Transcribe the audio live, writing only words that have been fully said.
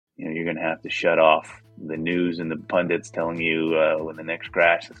you're going to have to shut off the news and the pundits telling you when the next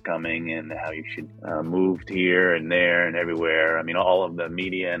crash is coming and how you should move here and there and everywhere. I mean, all of the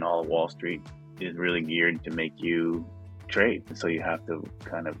media and all of Wall Street is really geared to make you trade. So you have to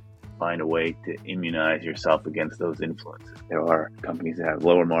kind of find a way to immunize yourself against those influences. There are companies that have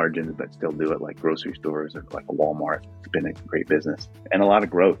lower margins but still do it, like grocery stores or like a Walmart. It's been a great business and a lot of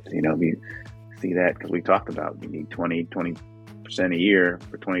growth. We see that because we talked about you need 20% a year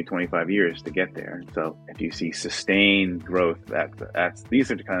for 25 years to get there. So if you see sustained growth, these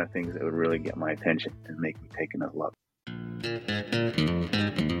are the kind of things that would really get my attention and make me take another look.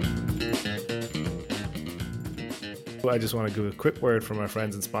 I just want to give a quick word from our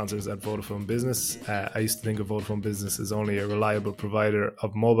friends and sponsors at Vodafone Business. I used to think of Vodafone Business as only a reliable provider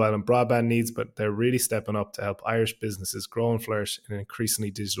of mobile and broadband needs, but they're really stepping up to help Irish businesses grow and flourish in an increasingly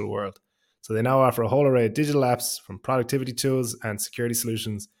digital world. So they now offer a whole array of digital apps, from productivity tools and security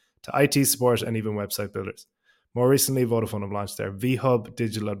solutions to IT support and even website builders. More recently, Vodafone have launched their VHub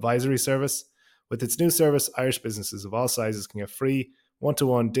digital advisory service. With its new service, Irish businesses of all sizes can get free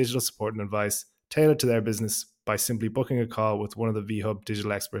one-to-one digital support and advice tailored to their business by simply booking a call with one of the VHub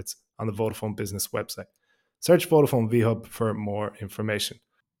digital experts on the Vodafone Business website. Search Vodafone VHub for more information.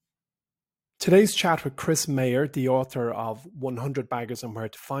 Today's chat with Chris Mayer, the author of 100 Baggers and Where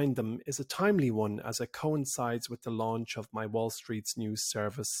to Find Them, is a timely one as it coincides with the launch of my Wall Street's news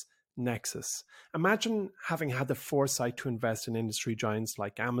service, Nexus. Imagine having had the foresight to invest in industry giants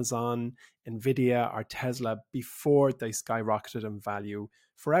like Amazon, Nvidia, or Tesla before they skyrocketed in value,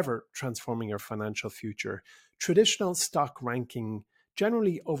 forever transforming your financial future. Traditional stock ranking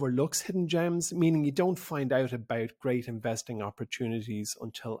generally overlooks hidden gems, meaning you don't find out about great investing opportunities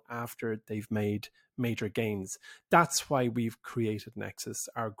until after they've made major gains. That's why we've created Nexus,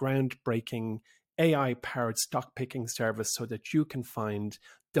 our groundbreaking AI-powered stock picking service, so that you can find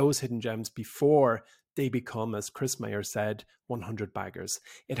those hidden gems before they become, as Chris Mayer said, 100 baggers.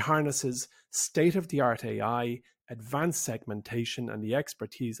 It harnesses state-of-the-art AI, advanced segmentation, and the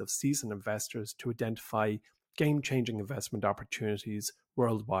expertise of seasoned investors to identify game-changing investment opportunities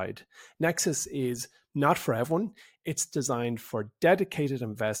worldwide. Nexus is not for everyone. It's designed for dedicated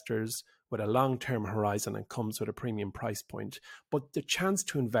investors with a long-term horizon and comes with a premium price point. But the chance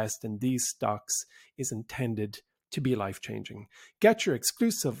to invest in these stocks is intended to be life-changing. Get your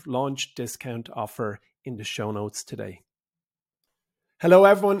exclusive launch discount offer in the show notes today. Hello,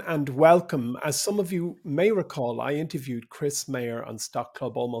 everyone, and welcome. As some of you may recall, I interviewed Chris Mayer on Stock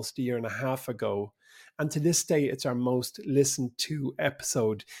Club almost a year and a half ago. And to this day, it's our most listened to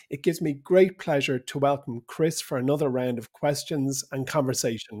episode. It gives me great pleasure to welcome Chris for another round of questions and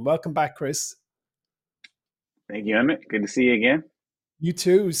conversation. Welcome back, Chris. Thank you, Emmett. Good to see you again. You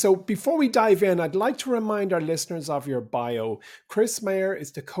too. So before we dive in, I'd like to remind our listeners of your bio. Chris Mayer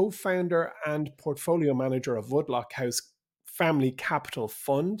is the co-founder and portfolio manager of Woodlock House Family Capital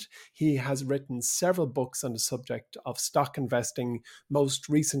Fund. He has written several books on the subject of stock investing, most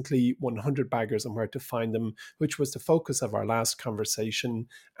recently 100 Baggers and Where to Find Them, which was the focus of our last conversation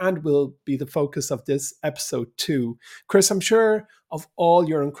and will be the focus of this episode too. Chris, I'm sure of all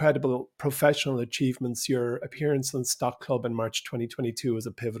your incredible professional achievements, your appearance on Stock Club in March 2022 was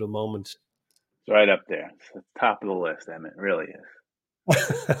a pivotal moment. It's right up there. It's the top of the list, Emmett. It really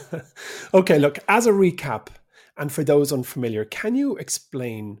is. Okay, look, as a recap, and for those unfamiliar, can you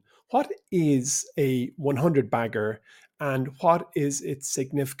explain what is a 100 bagger and what is its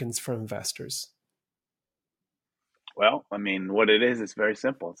significance for investors? Well, I mean, what it is, it's very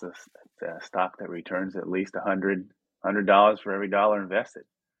simple. It's a stock that returns at least $100 for every dollar invested.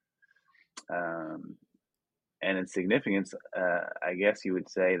 And its significance, I guess you would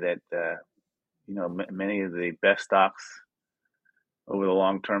say that, many of the best stocks over the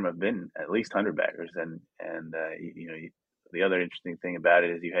long term have been at least 100 baggers. And the other interesting thing about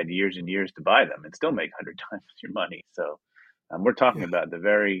it is you had years and years to buy them and still make 100 times your money. So we're talking about the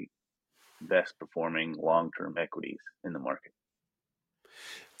very best performing long-term equities in the market.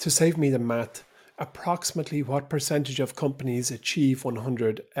 To save me the math, approximately what percentage of companies achieve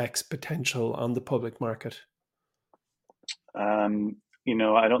 100x potential on the public market?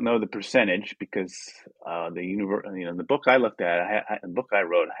 I don't know the percentage because the book I looked at, the book I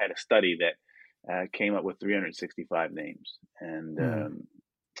wrote, I had a study that came up with 365 names, and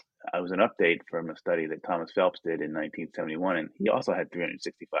I was an update from a study that Thomas Phelps did in 1971, and he also had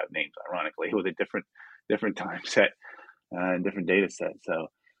 365 names. Ironically, it was a different time set and different data set. So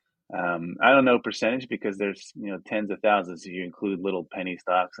I don't know percentage because there's tens of thousands. If you include little penny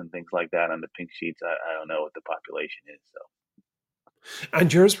stocks and things like that on the pink sheets, I don't know what the population is. So.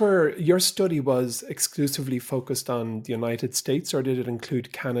 And your study was exclusively focused on the United States, or did it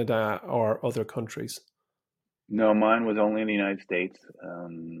include Canada or other countries? No, mine was only in the United States.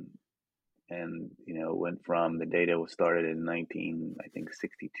 And went from the data was started in 19, I think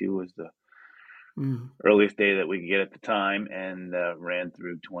 62 was the Mm. earliest data that we could get at the time, and ran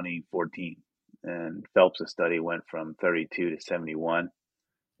through 2014. And Phelps' study went from 32 to 71.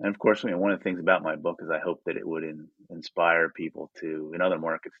 And of course, one of the things about my book is I hope that it would inspire people to, in other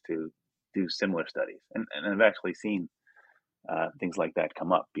markets, to do similar studies. And I've actually seen things like that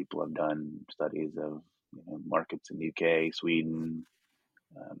come up. People have done studies of markets in the UK, Sweden.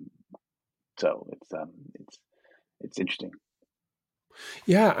 Um, so it's interesting.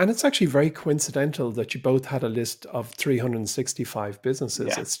 Yeah, and it's actually very coincidental that you both had a list of 365 businesses.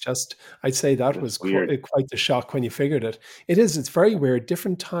 Yeah, It's just, I'd say that it's was weird. quite the shock when you figured it. It is, it's very weird.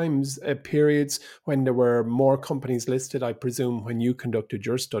 Different times, periods when there were more companies listed, I presume, when you conducted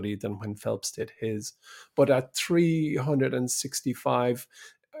your study than when Phelps did his. But at 365,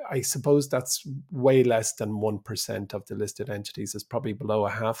 I suppose that's way less than 1% of the listed entities. It's probably below a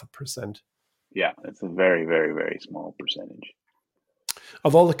half a percent. Yeah, it's a very, very, very small percentage.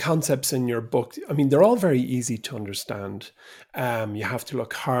 Of all the concepts in your book, I mean, they're all very easy to understand. You have to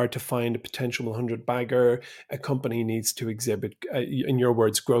look hard to find a potential 100 bagger. A company needs to exhibit, in your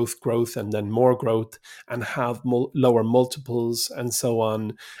words, growth, and then more growth, and have lower multiples, and so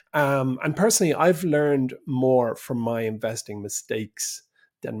on. And personally, I've learned more from my investing mistakes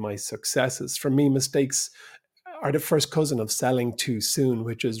than my successes. For me, mistakes are the first cousin of selling too soon,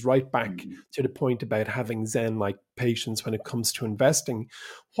 which is right back Mhm. to the point about having Zen like patience when it comes to investing.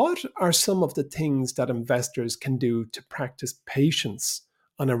 What are some of the things that investors can do to practice patience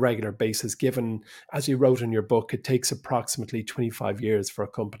on a regular basis, given, as you wrote in your book, it takes approximately 25 years for a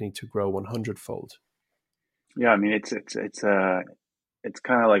company to grow 100 fold? Yeah, I mean it's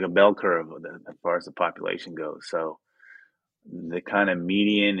kind of like a bell curve as far as the population goes. So the kind of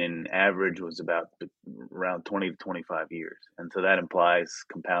median and average was about around 20 to 25 years, and so that implies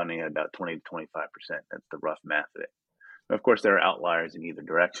compounding at about 20 to 25%. That's the rough math of it. Of course, there are outliers in either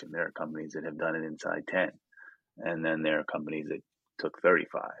direction. There are companies that have done it inside 10, and then there are companies that took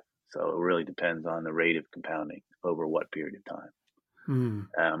 35. So it really depends on the rate of compounding over what period of time. Hmm.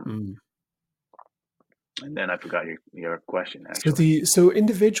 Um, Hmm. and then I forgot your question So actually.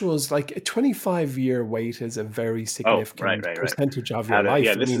 individuals, like a 25-year wait is a very Oh, significant right. percentage of How your to? Yeah,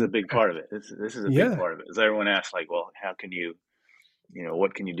 life. I this is a mean, big part of it. This is a big yeah. part of it. As everyone asks, like, well, how can you,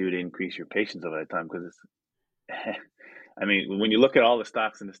 what can you do to increase your patience over that time? Because it's, I mean, when you look at all the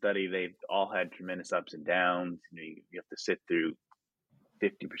stocks in the study, they've all had tremendous ups and downs. You have to sit through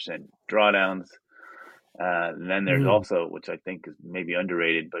 50% drawdowns. And then there's Mm, also, which I think is maybe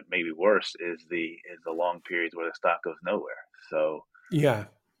underrated, but maybe worse, is the long periods where the stock goes nowhere. So yeah.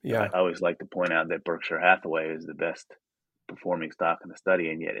 I Yeah. always like to point out that Berkshire Hathaway is the best performing stock in the study,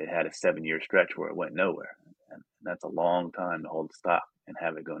 and yet it had a 7 year stretch where it went nowhere. And that's a long time to hold the stock and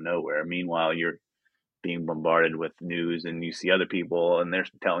have it go nowhere. Meanwhile, you're being bombarded with news and you see other people and they're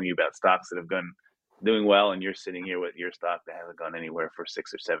telling you about stocks that have gone doing well, and you're sitting here with your stock that hasn't gone anywhere for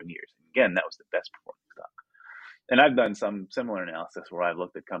 6 or 7 years. And again, that was the best performing stock. And I've done some similar analysis where I've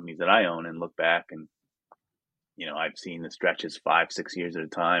looked at companies that I own and look back, and I've seen the stretches 5, 6 years at a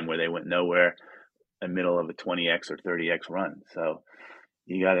time where they went nowhere in the middle of a 20x or 30x run. So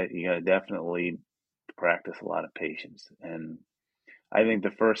you gotta definitely practice a lot of patience. And I think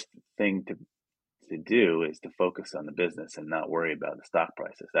the first thing to do is to focus on the business and not worry about the stock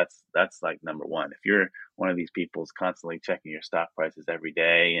prices. That's like number one. If you're one of these people who's constantly checking your stock prices every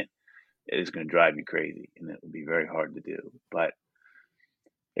day, and it is going to drive you crazy, and it will be very hard to do. But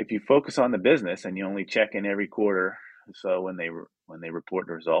if you focus on the business and you only check in every quarter, so when they report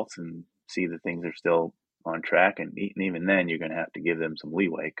the results and see that things are still on track, and even then you're going to have to give them some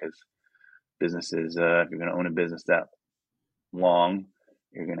leeway, because businesses, if you're going to own a business that long,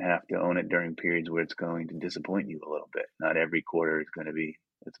 you're going to have to own it during periods where it's going to disappoint you a little bit. Not every quarter is going to be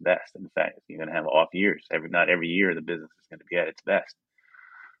its best. In fact, you're going to have off years. Not every year the business is going to be at its best.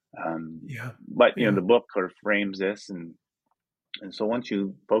 Yeah. But Yeah. the book sort of frames this, and so once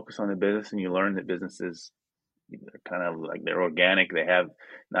you focus on the business and you learn that businesses, they're kind of like, they're organic. They have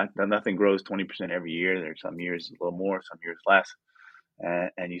nothing grows 20% every year. There's some years a little more, some years less,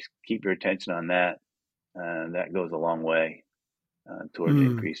 and you keep your attention on that. That goes a long way towards Mm.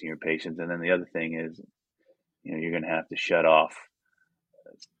 increasing your patience. And then the other thing is, you're going to have to shut off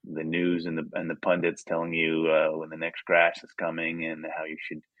the news and the pundits telling you when the next crash is coming and how you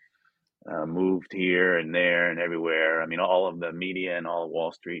should move here and there and everywhere. I mean, all of the media and all of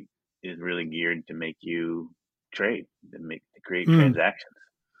Wall Street is really geared to make you trade, to create Mm. transactions.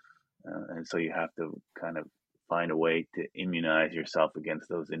 And so you have to kind of find a way to immunize yourself against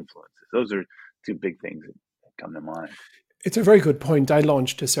those influences. Those are two big things that come to mind. It's a very good point. I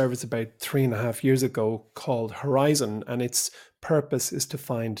launched a service about 3.5 years ago called Horizon, and its purpose is to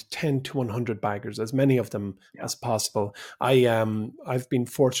find 10 to 100 baggers, as many of them Yeah. as possible. I've been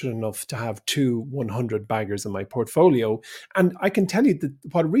fortunate enough to have two 100 baggers in my portfolio, and I can tell you that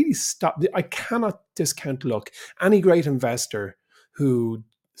what really stopped. I cannot discount luck. Any great investor who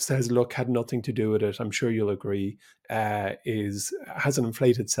says luck had nothing to do with it, I'm sure you'll agree, is has an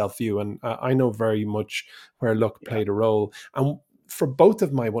inflated self view, and I know very much where luck Yeah. played a role. And for both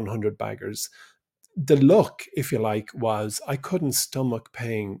of my 100 baggers, the luck, if you like, was I couldn't stomach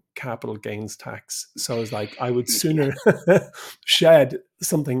paying capital gains tax. So I was like, I would Yeah. sooner shed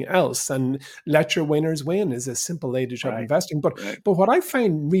something else and let your winners win is a simple adage of Right. investing. But Right. but what I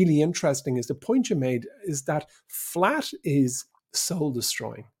find really interesting is the point you made is that flat is soul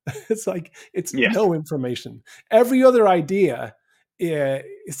destroying. It's like it's Yes. no information. Every other idea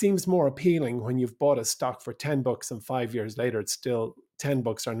it seems more appealing when you've bought a stock for $10 and 5 years later it's still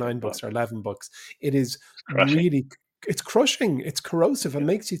 $10 or $9 or It's $11. It is crushing. really, it's crushing, it's corrosive. It Yeah.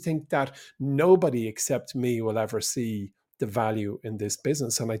 makes you think that nobody except me will ever see the value in this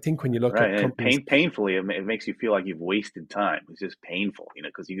business. And I think when you look Right. at And companies, painfully, it makes you feel like you've wasted time. It's just painful,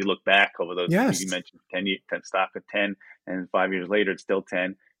 because you look back over those, you yes, mentioned 10 stock of 10, and 5 years later, it's still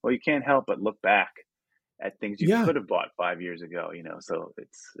 10. Well, you can't help but look back at things you yeah, could have bought 5 years ago, so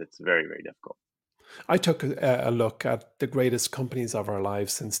it's very, very difficult. I took a look at the greatest companies of our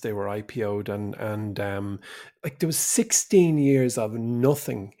lives since they were IPO'd, and like there was 16 years of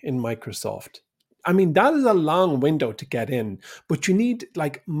nothing in Microsoft. I mean, that is a long window to get in, but you need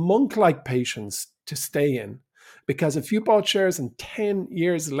like monk-like patience to stay in, because if you bought shares and 10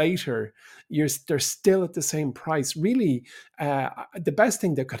 years later they're still at the same price, really, the best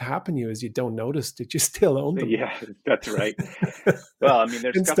thing that could happen to you is you don't notice that you still own them. Yeah, that's right. Well, I mean,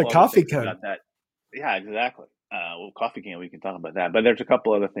 there's a It's the couple other coffee things can. about that. Yeah, exactly. Well, coffee can, we can talk about that, but there's a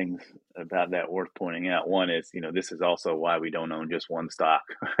couple other things about that worth pointing out. One is, this is also why we don't own just one stock.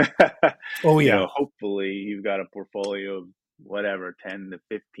 Oh yeah. Hopefully you've got a portfolio of whatever, 10 to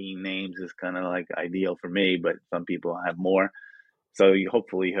 15 names is kind of like ideal for me, but some people have more. So you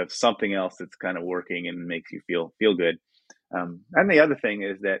hopefully have something else that's kind of working and makes you feel good. And the other thing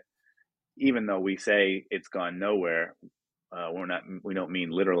is that even though we say it's gone nowhere, we don't mean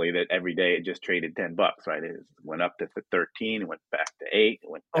literally that every day it just traded $10, right? It went up to 13, it went back to 8,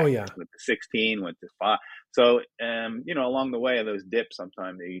 it Oh yeah. went to 16, went to 5. So, along the way of those dips,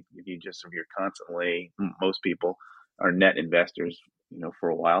 sometimes if you're constantly, most people are net investors, for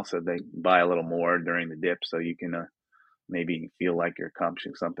a while. So they buy a little more during the dip so you can maybe feel like you're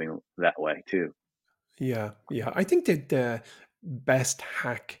accomplishing something that way too. Yeah, yeah. I think that the best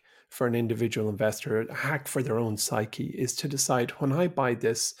hack for an individual investor, a hack for their own psyche, is to decide when I buy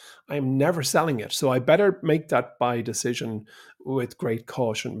this, I'm never selling it. So I better make that buy decision with great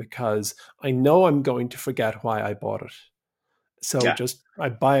caution because I know I'm going to forget why I bought it. So Yeah. just I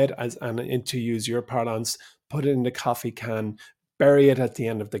buy it and to use your parlance, put it in the coffee can, bury it at the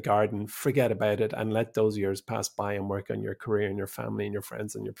end of the garden, forget about it, and let those years pass by and work on your career and your family and your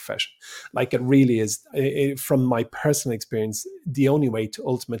friends and your profession. Like it really is, from my personal experience, the only way to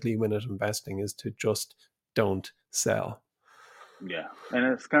ultimately win at investing is to just don't sell. Yeah,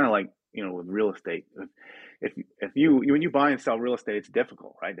 and it's kind of like, with real estate. If you when you buy and sell real estate, it's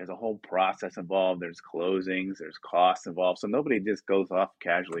difficult, right? There's a whole process involved. There's closings, there's costs involved. So nobody just goes off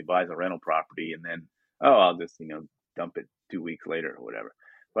casually, buys a rental property, and then, oh, I'll just dump it 2 weeks later or whatever.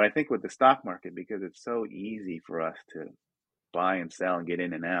 But I think with the stock market, because it's so easy for us to buy and sell and get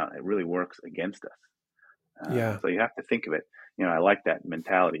in and out, it really works against us. Yeah, So you have to think of it. I like that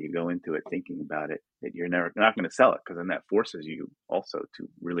mentality. You go into it thinking about it, that you're not going to sell it, because then that forces you also to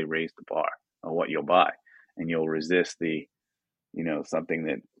really raise the bar on what you'll buy, and you'll resist something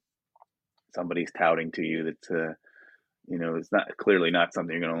that somebody's touting to you that's, it's not clearly not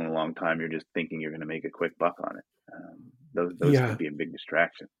something you're going to own a long time. You're just thinking you're going to make a quick buck on it. Those can yeah. be a big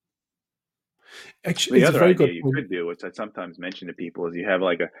distraction. Actually, The it's a other very idea good you point. could do, which I sometimes mention to people, is you have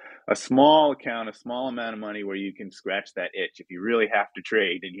like a small account, a small amount of money where you can scratch that itch. If you really have to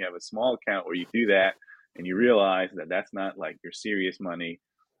trade, and you have a small account where you do that, and you realize that that's not like your serious money,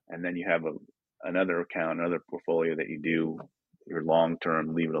 and then you have another account, another portfolio that you do your long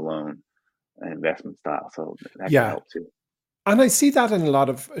term, leave it alone investment style. So that can Yeah, help too. And I see that in a lot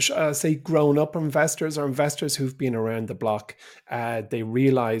of, say, grown up investors or investors who've been around the block. They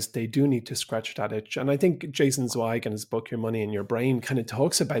realize they do need to scratch that itch. And I think Jason Zweig in his book, Your Money in Your Brain, kind of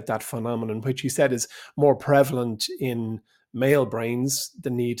talks about that phenomenon, which he said is more prevalent in male brains, the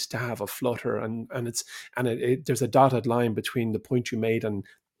need to have a flutter. There's a dotted line between the point you made and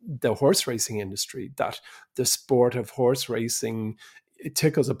the horse racing industry, that the sport of horse racing, it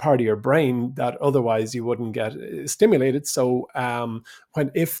tickles a part of your brain that otherwise you wouldn't get stimulated. So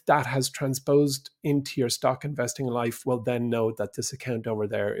if that has transposed into your stock investing life, well, then know that this account over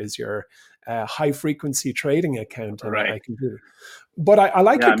there is your high frequency trading account, and Right. I can do it. But I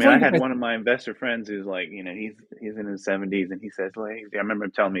like Yeah, your I mean, I point had about. one of my investor friends who's like, he's in his 70s, and he says, like, I remember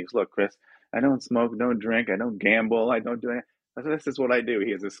him telling me, "Look, Chris, I don't smoke, don't drink, I don't gamble, I don't do anything. I said, this is what I do."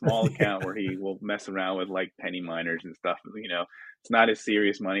 He has a small account where he will mess around with like penny miners and stuff. It's not his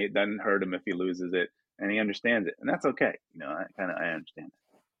serious money. It doesn't hurt him if he loses it, and he understands it, and that's okay. I understand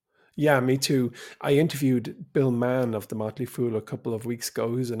Yeah, me too. I interviewed Bill Mann of the Motley Fool a couple of weeks ago,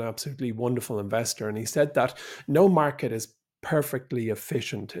 who's an absolutely wonderful investor. And he said that no market is perfectly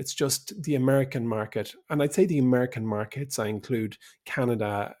efficient. It's just the American market. And I'd say the American markets, I include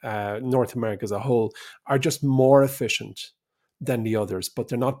Canada, North America as a whole, are just more efficient than the others, but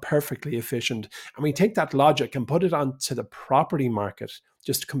they're not perfectly efficient. And we take that logic and put it onto the property market,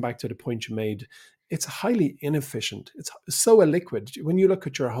 just to come back to the point you made. It's highly inefficient. It's so illiquid. When you look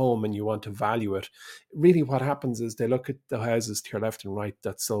at your home and you want to value it, really what happens is they look at the houses to your left and right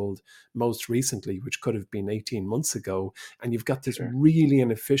that sold most recently, which could have been 18 months ago, and you've got that. this Sure. really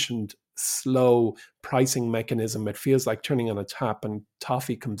inefficient, slow pricing mechanism. It feels like turning on a tap and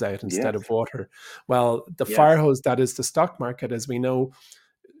toffee comes out instead Yes. of water. Well, the fire Yes. hose that is the stock market, as we know,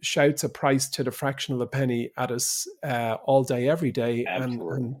 shouts a price to the fraction of a penny at us all day, every day, and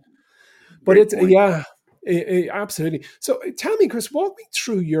Absolutely. but Great it's point. yeah, absolutely. So tell me, Chris, walk me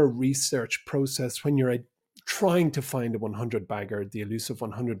through your research process when you're trying to find a 100 bagger, the elusive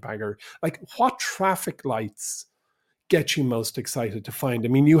 100 bagger. Like, what traffic lights get you most excited to find? I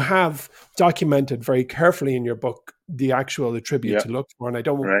mean, you have documented very carefully in your book the actual attribute to Yep. look for, and I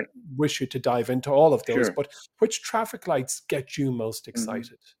don't Right. wish you to dive into all of those, Sure. but which traffic lights get you most hmm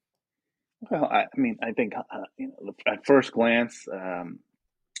excited? Well, I mean, I think at first glance,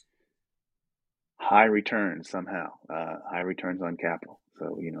 high returns somehow, high returns on capital.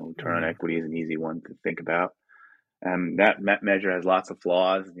 So, return on Mm, equity is an easy one to think about. That measure has lots of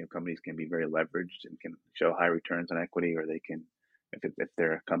flaws. Companies can be very leveraged and can show high returns on equity, or they can, if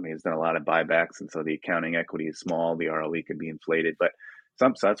their company has done a lot of buybacks, and so the accounting equity is small, the ROE could be inflated. But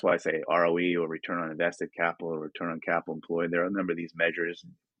so that's why I say ROE, or return on invested capital, or return on capital employed. There are a number of these measures.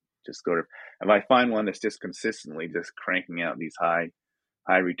 Just sort of, if I find one that's just consistently just cranking out these high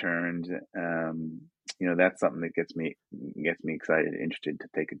returns, that's something that gets me excited, interested to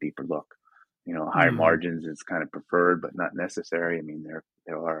take a deeper look. Higher mm, margins is kind of preferred, but not necessary. I mean,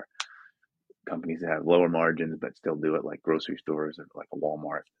 there are companies that have lower margins but still do it, like grocery stores or like a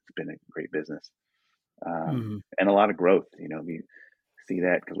Walmart. It's been a great business, mm, and a lot of growth. You see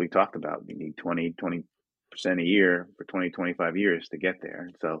that because we talked about you need 20% a year for 20-25 years to get there.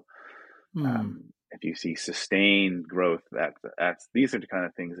 And so, mm. if you see sustained growth, that's these are the kind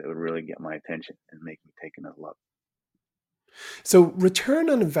of things that would really get my attention and make me take another look. So, return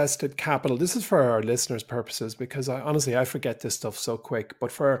on invested capital, this is for our listeners' purposes because honestly, I forget this stuff so quick.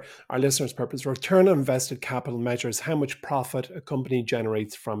 But for our listeners' purpose, return on invested capital measures how much profit a company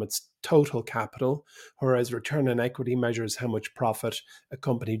generates from its total capital, whereas return on equity measures how much profit a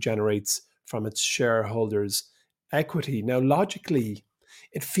company generates from its shareholders' equity. Now, logically,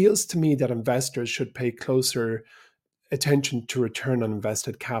 it feels to me that investors should pay closer attention to return on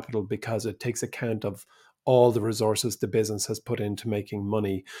invested capital because it takes account of all the resources the business has put into making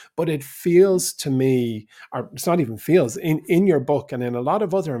money. But it feels to me, or it's not even feels, in your book and in a lot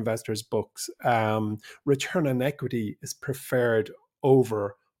of other investors' books, return on equity is preferred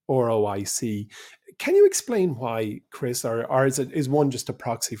over ROIC. Can you explain why, Chris, or is one just a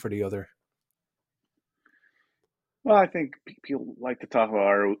proxy for the other? Well, I think people like to talk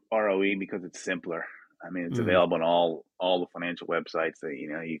about ROE because it's simpler. I mean, it's Mm, available on all the financial websites that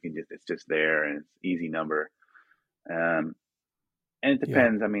you can just it's just there, and it's easy number. Um, and it yeah.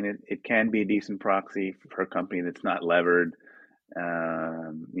 depends. I mean, it can be a decent proxy for a company that's not levered.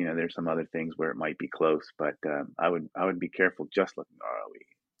 There's some other things where it might be close, but I would be careful just looking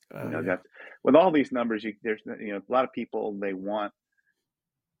at ROE. Yeah. That's with all these numbers. There's a lot of people, they want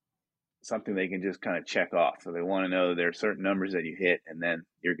something they can just kind of check off. So they want to know there are certain numbers that you hit and then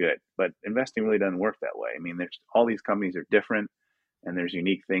you're good. But investing really doesn't work that way. I mean, there's all these companies are different, and there's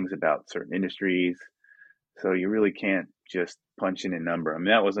unique things about certain industries. So you really can't just punch in a number. I mean,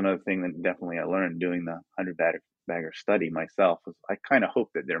 that was another thing that definitely I learned doing the 100 bagger study myself. Was I kind of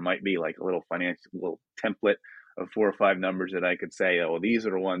hoped that there might be like a little financial little template of 4 or 5 numbers that I could say, oh, well, these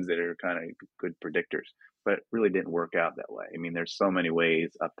are the ones that are kind of good predictors. But it really didn't work out that way. I mean, there's so many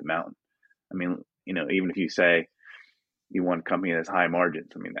ways up the mountain. I mean, even if you say you want a company that has high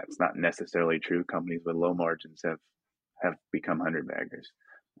margins, I mean, that's not necessarily true. Companies with low margins have become 100 baggers.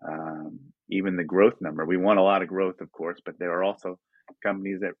 Even the growth number, we want a lot of growth, of course, but there are also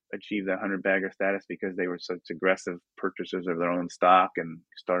companies that achieve that 100 bagger status because they were such aggressive purchasers of their own stock and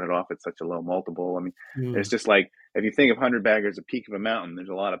started off at such a low multiple. I mean, it's just like, if you think of 100 baggers a peak of a mountain, there's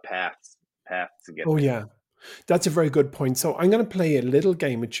a lot of paths to get Oh, there. yeah. That's a very good point. So I'm going to play a little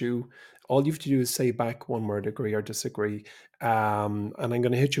game with you. All you have to do is say back one word, agree or disagree. And I'm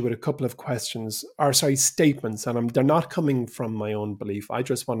going to hit you with a couple of questions, or sorry, statements. And they're not coming from my own belief. I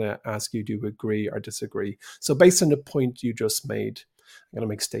just want to ask you to agree or disagree. So based on the point you just made, I'm going to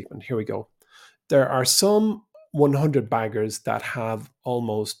make a statement. Here we go. There are some 100 baggers that have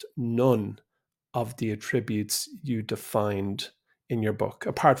almost none of the attributes you defined in your book,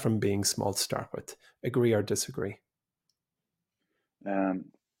 apart from being small to start with. Agree or disagree? Um,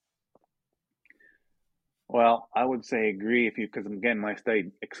 well, I would say agree because again, my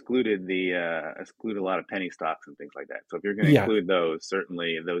study excluded a lot of penny stocks and things like that. So if you're going to Yeah. include those,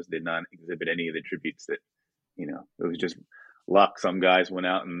 certainly those did not exhibit any of the attributes that, it was just luck. Some guys went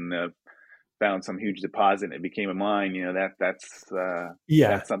out and found some huge deposit and it became a mine. That's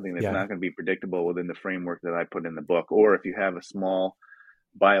Yeah. something that's Yeah. not going to be predictable within the framework that I put in the book. Or if you have a small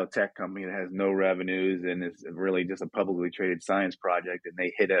biotech company that has no revenues and is really just a publicly traded science project, and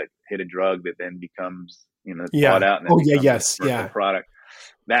they hit a drug that then becomes bought Yeah. out and then Oh, yeah. becomes a Yes. commercial Yeah. product.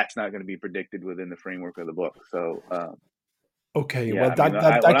 That's not going to be predicted within the framework of the book. So Okay. yeah, Well, I mean,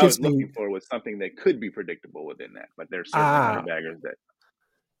 that what I was gives me, looking for was something that could be predictable within that, but there's certainly ah, 100 baggers that.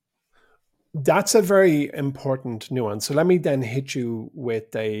 that's a very important nuance. So let me then hit you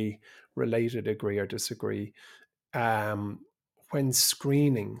with a related agree or disagree. Um, when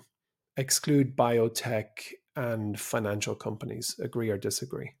screening, exclude biotech and financial companies. Agree or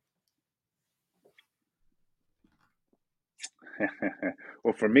disagree?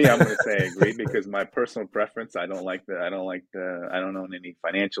 Well, for me, I'm going to say I agree because my personal preference, I don't own any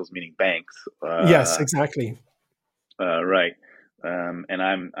financials, meaning banks. Yes, exactly. Right. And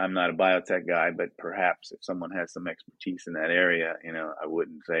I'm not a biotech guy, but perhaps if someone has some expertise in that area, I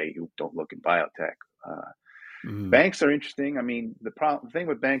wouldn't say you don't look at biotech. Mm. Banks are interesting. I mean, the thing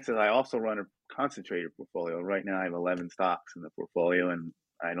with banks is I also run a concentrated portfolio. Right now, I have 11 stocks in the portfolio, and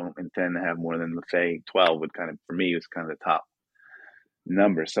I don't intend to have more than, let's say, 12 would kind of, for me, is kind of the top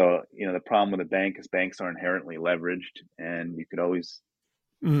number. So, the problem with a bank is banks are inherently leveraged, and you could always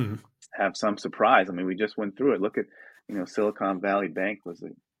Mm. have some surprise. I mean, we just went through it. Look at, Silicon Valley Bank was a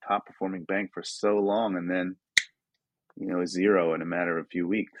top performing bank for so long, and then, zero in a matter of a few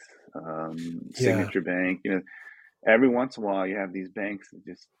weeks. Yeah. Signature Bank, every once in a while you have these banks that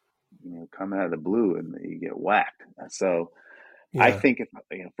just, come out of the blue and you get whacked. So I Yeah. think if,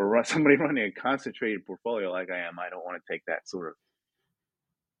 for somebody running a concentrated portfolio like I am, I don't want to take that sort of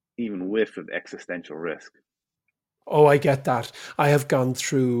even whiff of existential risk. Oh, I get that. I have gone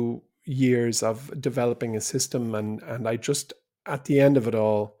through years of developing a system, and I just at the end of it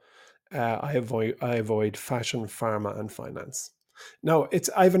all, I avoid fashion, pharma, and finance. No, it's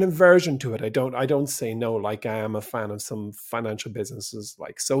I have an aversion to it. I don't say no. Like I am a fan of some financial businesses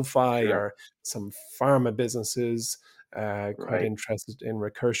like SoFi Sure. or some pharma businesses. Quite Right. interested in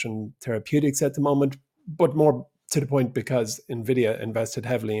Recursion Therapeutics at the moment, but more to the point because Nvidia invested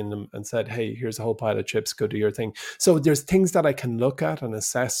heavily in them and said, "Hey, here's a whole pile of chips. Go do your thing." So there's things that I can look at and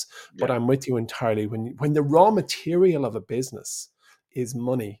assess, but Yeah. I'm with you entirely. When the raw material of a business is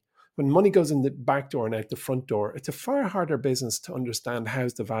money, when money goes in the back door and out the front door, it's a far harder business to understand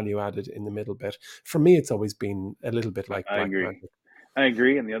how's the value added in the middle bit. For me, it's always been a little bit like I black agree. magic. I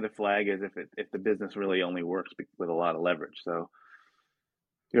agree. And the other flag is if the business really only works with a lot of leverage. So,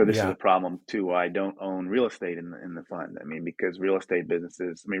 this is Yeah, a problem too. I don't own real estate in the fund. I mean, because real estate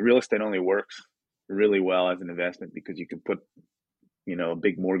businesses, I mean, real estate only works really well as an investment because you can put, a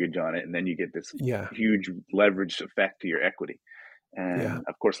big mortgage on it and then you get this yeah, huge leverage effect to your equity. yeah. And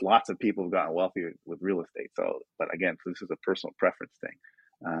of course, lots of people have gotten wealthy with real estate. So, but again, so this is a personal preference thing.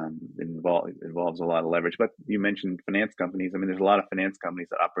 It involves a lot of leverage. But you mentioned finance companies. I mean, there's a lot of finance companies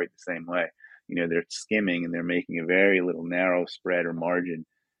that operate the same way. They're skimming and they're making a very little narrow spread or margin,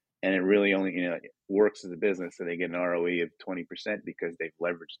 and it really only it works as a business, so they get an ROE of 20% because they've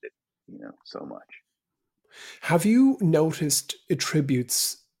leveraged it, so much. Have you noticed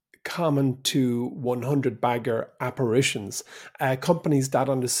attributes common to 100 bagger apparitions, companies that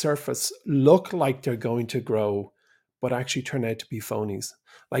on the surface look like they're going to grow, but actually turn out to be phonies.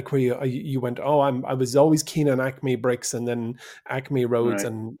 Like where you went, oh, I was always keen on Acme bricks and then Acme roads,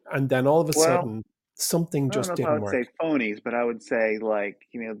 Right. and then all of a Well, sudden something I don't know just if I didn't would say work. phonies, but I would say like,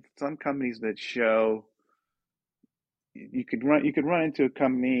 some companies that show you could run into a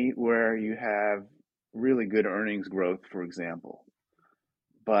company where you have really good earnings growth, for example,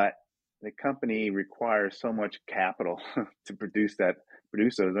 but the company requires so much capital to produce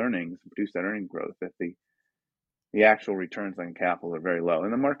those earnings, produce that earning growth that the actual returns on capital are very low,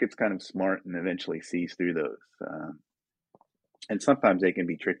 and the market's kind of smart and eventually sees through those. And sometimes they can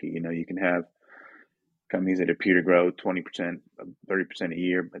be tricky. You can have companies that appear to grow 20%, 30% a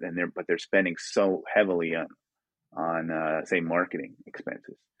year, but they're spending so heavily on say marketing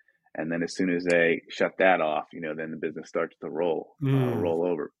expenses, and then as soon as they shut that off, then the business starts to Mm, roll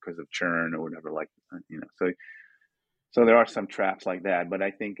over because of churn or whatever. Like so there are some traps like that, but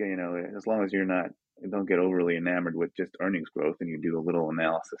I think as long as you don't get overly enamored with just earnings growth, and you do a little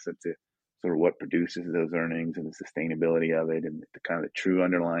analysis into sort of what produces those earnings and the sustainability of it and the kind of the true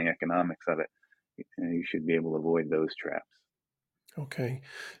underlying economics of it, you should be able to avoid those traps. okay.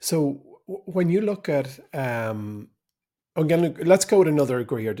 So when you look at again, let's go with another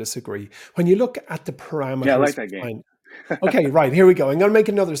agree or disagree. When you look at the Yeah, I parameters like that game. behind, okay, right, here we go. I'm going to make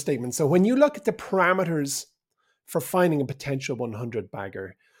another statement. So when you look at the parameters for finding a potential 100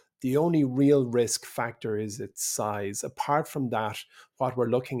 bagger, the only real risk factor is its size. Apart from that, what we're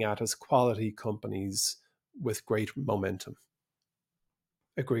looking at is quality companies with great momentum.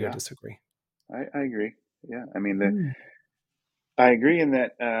 Agree or Yeah, disagree? I agree. Yeah, I mean Hmm. I agree in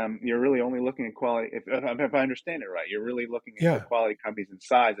that you're really only looking at quality. If I understand it right, you're really looking at the Yeah. quality companies, and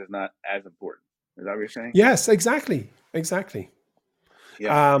size is not as important. Is that what you're saying? Yes, exactly. Exactly.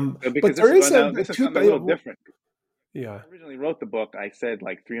 Yeah. So because But there is this a is two. something a little different. Yeah. I originally wrote the book, I said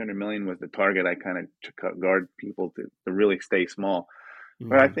like 300 million was the target. I kind of guard people to really stay small.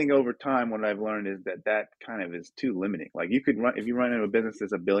 But I Hmm. think over time, what I've learned is that kind of is too limiting. Like you could run if you run into a business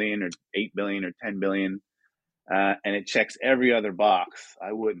that's a billion or 8 billion or 10 billion, and it checks every other box,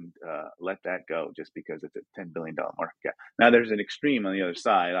 I wouldn't let that go just because it's a $10 billion market cap. Now, there's an extreme on the other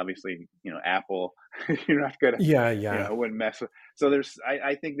side. Obviously, Apple, you're not gonna, Yeah. Yeah. I wouldn't mess with. So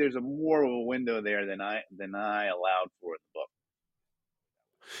I think there's a more of a window there than I allowed for in the book.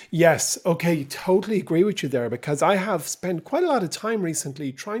 Yes. Okay. Totally agree with you there because I have spent quite a lot of time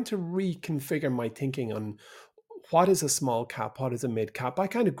recently trying to reconfigure my thinking on what is a small cap, what is a mid cap. I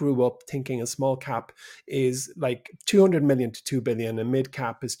kind of grew up thinking a small cap is like 200 million to 2 billion, a mid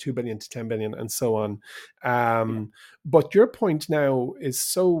cap is 2 billion to 10 billion, and so on. Yeah, But your point now is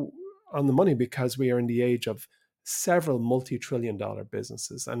so on the money because we are in the age of several multi-trillion dollar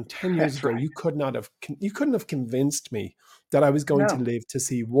businesses, and 10 years that's ago right. you couldn't have convinced me that I was going to No, live to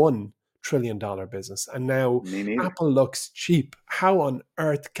see $1 trillion business. And now me neither. Apple looks cheap. How on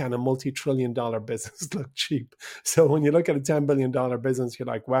earth can a multi-trillion dollar business look cheap? So when you look at a $10 billion business, you're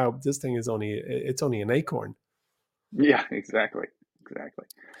like, wow, this thing is only an acorn. Yeah, exactly, exactly.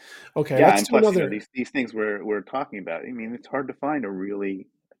 Okay, Yeah, let's and do plus, another. these things we're talking about. I mean, it's hard to find a really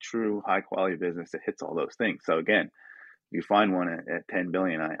true high quality business that hits all those things. So again, you find one at 10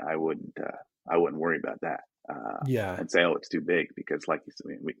 billion, I wouldn't worry about that Yeah. and say, oh, it's too big, because like you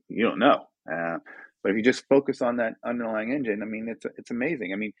said, you don't know. But if you just focus on that underlying engine, I mean, it's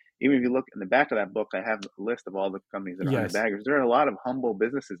amazing. I mean, even if you look in the back of that book, I have a list of all the companies that are 100 Yes. baggers. There are a lot of humble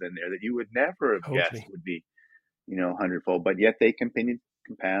businesses in there that you would never have guessed Totally. would be, hundredfold, but yet they continue to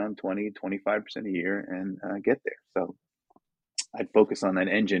compound 20, 25% a year and get there. So I'd focus on that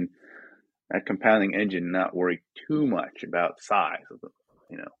engine, that compounding engine, not worry too much about size of the,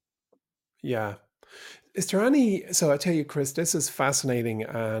 you know. Yeah. Is there any? So I tell you, Chris, this is fascinating,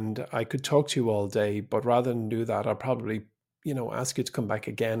 and I could talk to you all day. But rather than do that, I'll probably, ask you to come back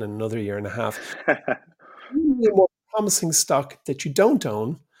again in another year and a half. Really more promising stock that you don't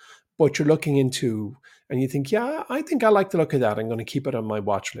own, but you're looking into, and you think, yeah, I think I like the look of that. I'm going to keep it on my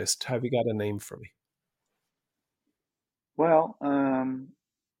watch list. Have you got a name for me? Well,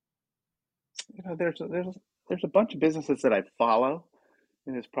 there's a bunch of businesses that I follow.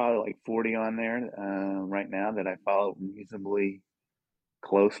 And there's probably like 40 on there right now that I follow reasonably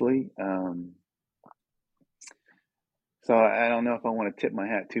closely. So I don't know if I want to tip my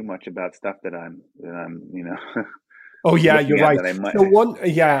hat too much about stuff that I'm Oh yeah, you're looking at right. that I might. So one,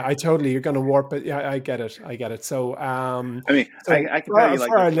 yeah, I totally. You're going to warp it. Yeah, I get it. I get it. So, I mean, I can tell you like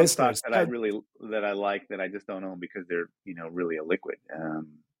for our there's some stocks listeners, that I like that I just don't own because they're really illiquid.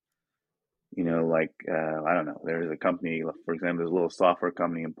 like I don't know. There's a company, for example, there's a little software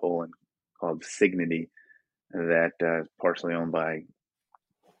company in Poland called Signity that is partially owned by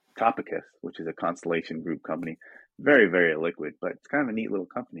Topicus, which is a Constellation Group company. Very, very illiquid, but it's kind of a neat little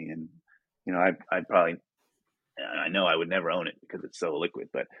company. And I'd probably, I know I would never own it because it's so illiquid,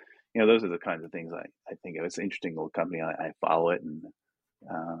 but those are the kinds of things I think of. It's an interesting little company. I follow it and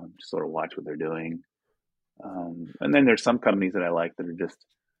just sort of watch what they're doing. And then there's some companies that I like that are just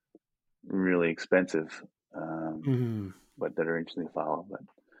really expensive, but that are interesting to follow. But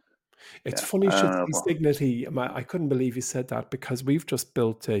it's yeah, funny you I should don't know. say Signity. I couldn't believe you said that, because we've just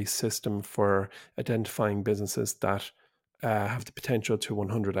built a system for identifying businesses that have the potential to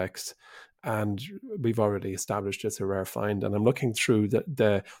 100x, and we've already established it's a rare find. And I'm looking through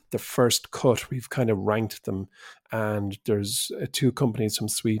the first cut. We've kind of ranked them, and there's 2 companies from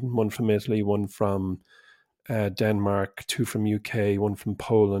Sweden, one from Italy, one from Denmark, 2 from UK, 1 from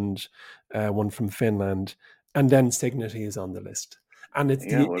Poland, 1 from Finland, and then Signity is on the list. And it's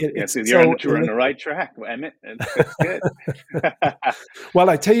So so you're on the right track, Emmett. That's good. Well,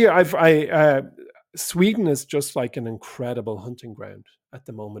 I tell you, Sweden is just like an incredible hunting ground at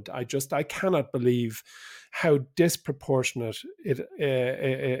the moment. I cannot believe how disproportionate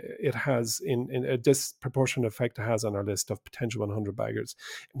it has in a disproportionate effect it has on our list of potential 100 baggers.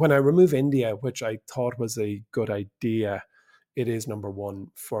 When I remove India, which I thought was a good idea, it is number 1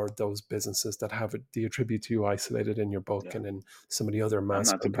 for those businesses that have the attribute you isolated in your book and in some of the other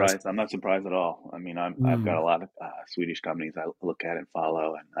mass. I'm not surprised at all. I mean, I've got a lot of Swedish companies I look at and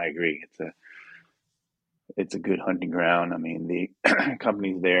follow, and I agree. It's a good hunting ground. I mean, the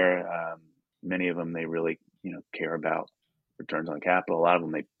companies there, many of them, they really care about returns on capital. A lot of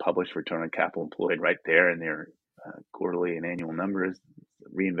them, they publish return on capital employed right there in their quarterly and annual numbers.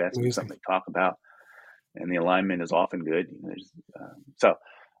 Reinvestment is something they talk about. And the alignment is often good.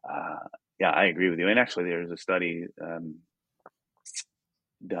 I agree with you. And actually, there's a study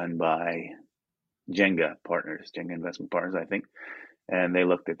done by Jenga Investment Partners, I think, and they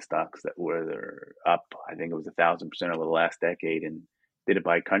looked at stocks that were up. I think it was 1,000% over the last decade, and did it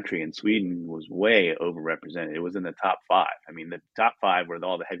by country. And Sweden was way overrepresented. It was in the top 5. I mean, the top 5 were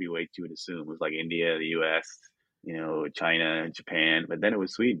all the heavyweights you would assume. It was like India, the U.S., China, Japan, but then it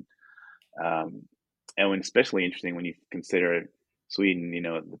was Sweden. And especially interesting when you consider Sweden,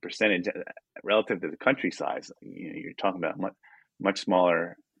 the percentage relative to the country size, you're talking about much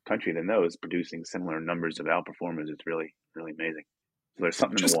smaller country than those producing similar numbers of outperformers. It's really, really amazing. So there's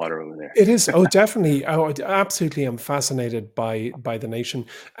something in the water over there. It is. Oh, definitely. Oh, absolutely. I'm fascinated by the nation.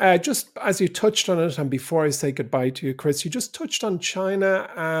 Just as you touched on it, and before I say goodbye to you, Chris, you just touched on China.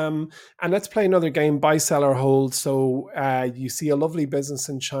 And let's play another game, buy, sell, or hold. So you see a lovely business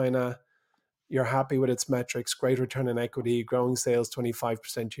in China. You're happy with its metrics, great return on equity, growing sales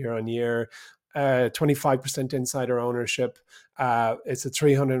 25% year on year, 25% insider ownership. It's a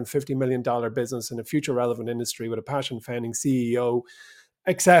 $350 million business in a future relevant industry with a passion founding CEO,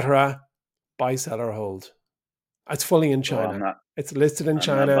 etc. Buy, sell, or hold. It's fully in China. It's listed in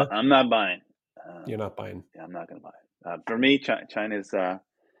China. I'm not buying. You're not buying. Yeah, I'm not going to buy it. For me, China is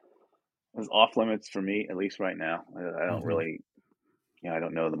off limits for me, at least right now. I don't really. I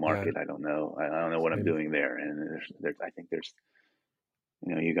don't know the market. Yeah. I don't know what I'm doing there. And I think there's,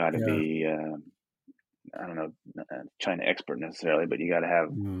 you got to be, I don't know, China expert necessarily, but you got to have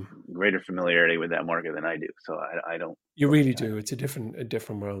greater familiarity with that market than I do. So I don't. You really do. It's a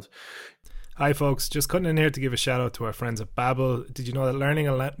different world. Hi folks, just cutting in here to give a shout out to our friends at Babbel. Did you know that learning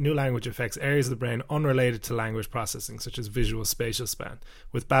a new language affects areas of the brain unrelated to language processing, such as visual spatial span?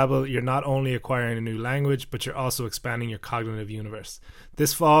 With Babbel, you're not only acquiring a new language, but you're also expanding your cognitive universe.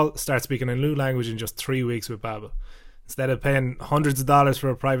 This fall, start speaking a new language in just 3 weeks with Babbel. Instead of paying hundreds of dollars for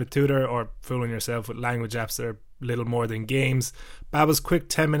a private tutor or fooling yourself with language apps that are little more than games, Babbel's quick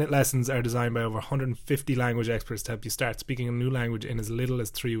 10-minute lessons are designed by over 150 language experts to help you start speaking a new language in as little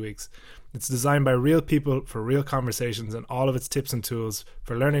as 3 weeks. It's designed by real people for real conversations, and all of its tips and tools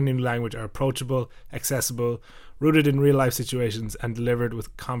for learning a new language are approachable, accessible, rooted in real-life situations, and delivered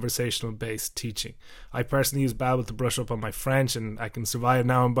with conversational-based teaching. I personally use Babbel to brush up on my French, and I can survive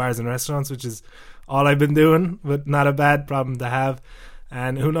now in bars and restaurants, which is all I've been doing, but not a bad problem to have.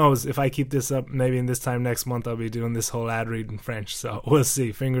 And who knows, if I keep this up, maybe in this time next month, I'll be doing this whole ad read in French. So we'll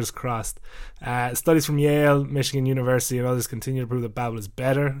see. Fingers crossed. Studies from Yale, Michigan University, and others continue to prove that Babbel is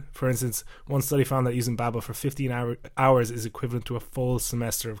better. For instance, one study found that using Babbel for 15 hours is equivalent to a full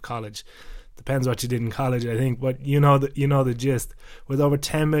semester of college. Depends what you did in college, I think, but you know the gist. With over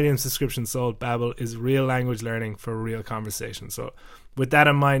 10 million subscriptions sold, Babbel is real language learning for real conversation. So with that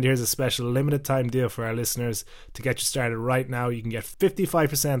in mind, here's a special limited time deal for our listeners. To get you started right now, you can get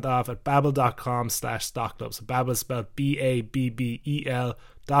 55% off at babbel.com/stockclub. So Babbel is spelled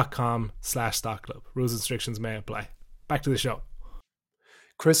BABBEL.com/stockclub. Rules and restrictions may apply. Back to the show.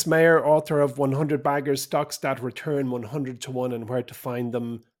 Chris Mayer, author of 100 Baggers, Stocks That Return 100 to 1 and Where to Find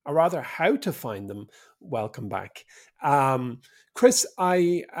Them, or rather how to find them. Welcome back. Chris,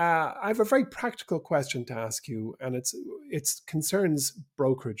 I have a very practical question to ask you, and it concerns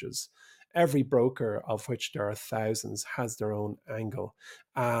brokerages. Every broker, of which there are thousands, has their own angle.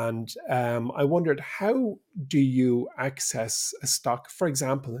 And I wondered, how do you access a stock, for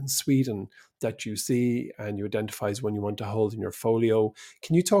example, in Sweden, that you see and you identify as one you want to hold in your folio?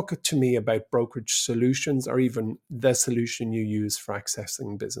 Can you talk to me about brokerage solutions, or even the solution you use for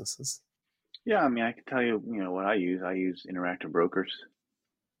accessing businesses? Yeah, I mean, I can tell you, what I use. I use Interactive Brokers.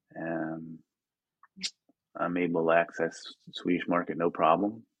 I'm able to access the Swedish market no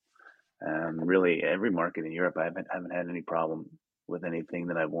problem. Really, every market in Europe, I haven't had any problem with anything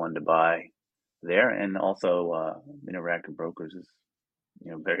that I've wanted to buy there. And also, Interactive Brokers is,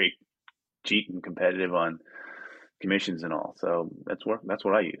 very cheap and competitive on commissions and all. So that's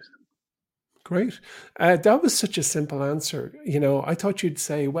what I use. Great. That was such a simple answer. I thought you'd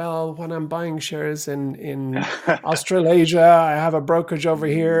say, well, when I'm buying shares in Australasia, I have a brokerage over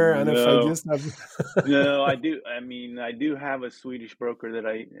here. And if I No, just have... no, I do. I mean, I do have a Swedish broker that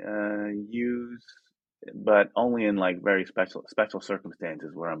I use, but only in like very special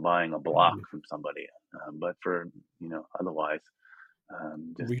circumstances where I'm buying a block from somebody. But for, otherwise,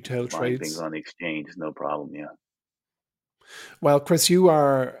 just Retail buying things trades. on the exchange is no problem. Yeah. Well, Chris, you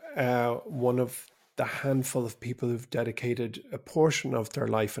are one of the handful of people who've dedicated a portion of their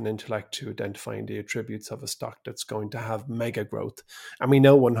life and intellect to identifying the attributes of a stock that's going to have mega growth. And we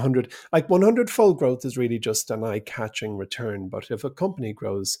know 100 fold growth is really just an eye-catching return. But if a company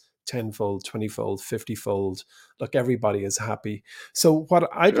grows 10-fold, 20-fold, 50-fold, look, everybody is happy. So what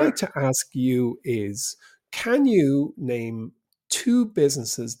I'd like to ask you is, can you name 2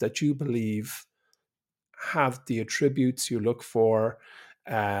 businesses that you believe have the attributes you look for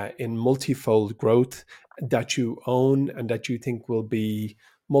in multifold growth, that you own and that you think will be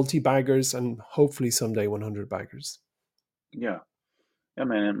multi-baggers and hopefully someday 100 baggers? Yeah. Yeah,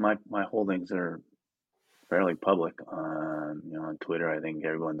 man. And my holdings are fairly public on Twitter. I think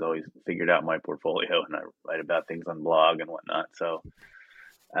everyone's always figured out my portfolio, and I write about things on blog and whatnot. So,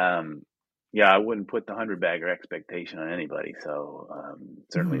 yeah, I wouldn't put the 100-bagger expectation on anybody. So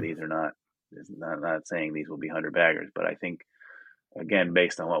certainly these are not. Not saying these will be 100-baggers, but I think, again,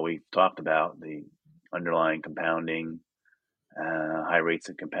 based on what we talked about, the underlying compounding, high rates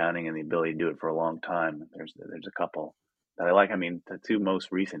of compounding, and the ability to do it for a long time, there's a couple that I like. I mean, the 2 most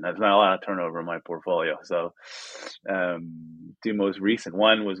recent. There's not a lot of turnover in my portfolio, so 2 most recent.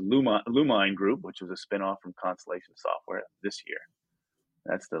 One was Lumine Group, which was a spinoff from Constellation Software this year.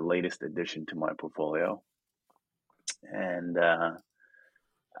 That's the latest addition to my portfolio, and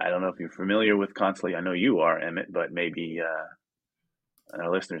I don't know if you're familiar with Constellation. I know you are, Emmett, but maybe our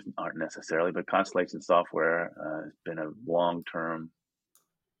listeners aren't necessarily. But Constellation Software has been a long-term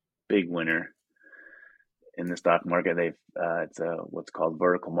big winner in the stock market. It's what's called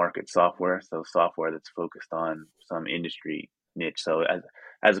vertical market software, so software that's focused on some industry niche. So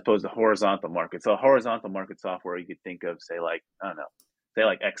as opposed to horizontal market. So horizontal market software, you could think of, say, like, I don't know, say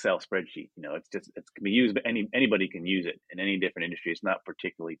like Excel spreadsheet. It can be used, but anybody can use it in any different industry. It's not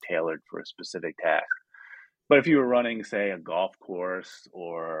particularly tailored for a specific task. But if you were running, say, a golf course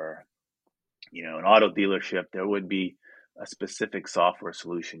or an auto dealership, there would be a specific software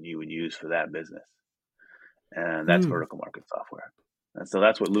solution you would use for that business, and that's vertical market software. And so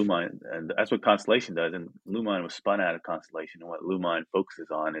that's what Lumine, and that's what Constellation does. And Lumine was spun out of Constellation, and what Lumine focuses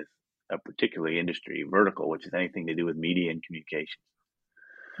on is a particular industry vertical, which is anything to do with media and communication.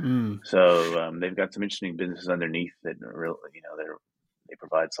 So they've got some interesting businesses underneath that are real. They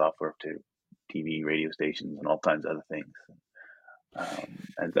provide software to TV, radio stations, and all kinds of other things.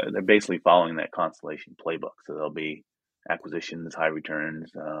 And they're basically following that Constellation playbook. So there'll be acquisitions, high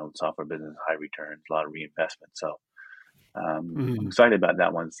returns, software business, high returns, a lot of reinvestment. So I'm excited about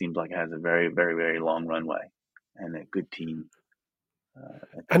that one. It seems like it has a very, very, very long runway and a good team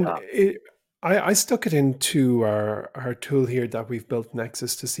at the top. I stuck it into our tool here that we've built,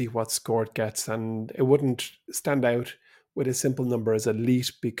 Nexus, to see what score it gets, and it wouldn't stand out with a simple number as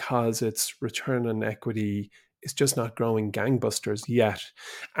elite because its return on equity is just not growing gangbusters yet.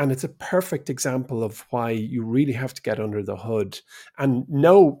 And it's a perfect example of why you really have to get under the hood. And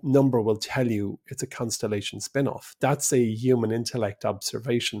no number will tell you it's a Constellation spinoff. That's a human intellect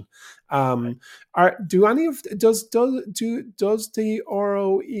observation. Do any of does the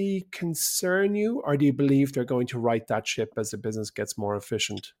ROE concern you, or do you believe they're going to right that ship as the business gets more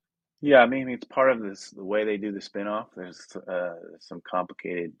efficient? Yeah, I mean, it's part of this, the way they do the spinoff. There's some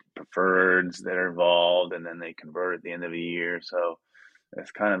complicated preferreds that are involved, and then they convert at the end of the year. So it's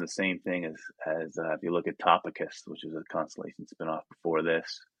kind of the same thing as if you look at Topicus, which is a Constellation spinoff before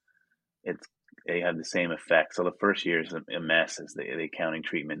this. It's they have the same effect. So the first year is a mess as the accounting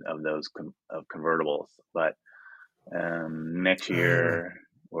treatment of those of convertibles, but next year,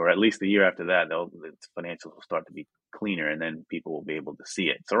 or at least the year after that, the financials will start to be cleaner, and then people will be able to see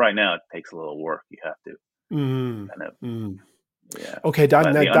it. So right now, it takes a little work. You have to kind of, yeah. Okay,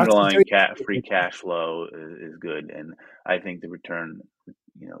 But the that's underlying free cash flow is good, and I think the return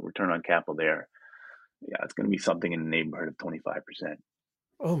on capital there, yeah, it's going to be something in the neighborhood of 25%.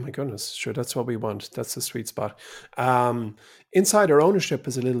 Oh my goodness, sure, that's what we want. That's the sweet spot. Insider ownership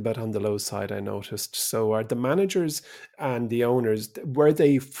is a little bit on the low side, I noticed. So are the managers and the owners, were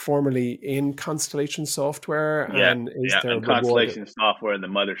they formerly in Constellation Software? Yeah, And is yeah. there And reward? Constellation Software, the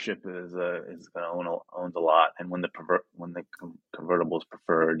mothership is going to owns a lot, and when the convertible is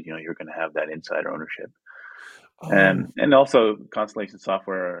preferred, you're going to have that insider ownership. Oh, And also Constellation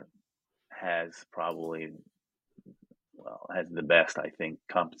Software has probably, well, has the best, I think,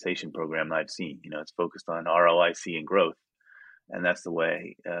 compensation program that I've seen. It's focused on ROIC and growth, and that's the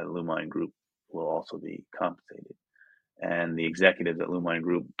way Lumine Group will also be compensated. And the executives at Lumine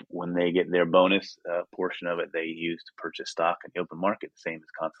Group, when they get their bonus portion of it, they use to purchase stock in the open market, the same as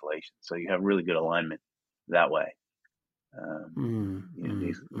Constellation. So you have really good alignment that way.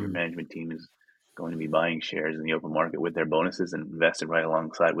 Your management team is going to be buying shares in the open market with their bonuses and invested right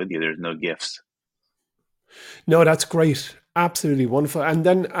alongside with you. There's no gifts. no, that's great. Absolutely wonderful. And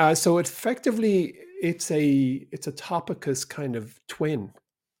then, so effectively, it's a Topicus kind of twin.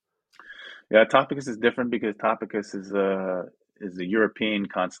 Yeah, Topicus is different because Topicus is a European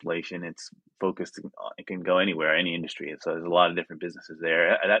constellation. It's focused. It can go anywhere, any industry. So there's a lot of different businesses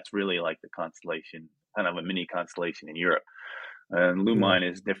there. That's really like the constellation, kind of a mini constellation in Europe. And Mm, Lumine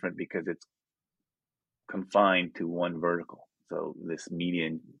is different because it's confined to one vertical. So this media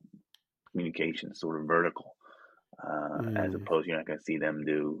and communication sort of vertical, as mm. opposed, you're not going to see them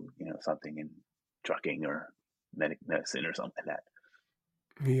do something in trucking or medicine or something like that.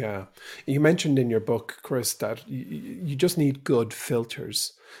 Yeah. You mentioned in your book, Chris, that you just need good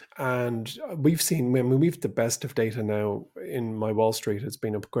filters. And we've seen, I mean, we've the best of data now in My Wall Street. It's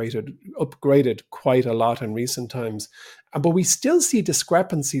been upgraded quite a lot in recent times. But we still see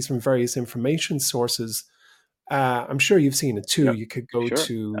discrepancies from various information sources. I'm sure you've seen it too. Yep, You could go sure,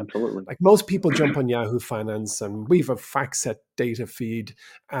 to, absolutely. like most people jump on Yahoo Finance, and we've a FactSet data feed,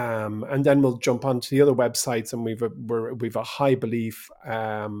 and then we'll jump onto the other websites, and we've a high belief with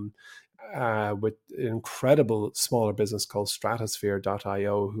an incredible smaller business called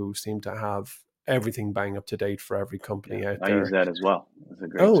Stratosphere.io, who seem to have everything bang up to date for every company Yeah, out I use there. that as well. It's a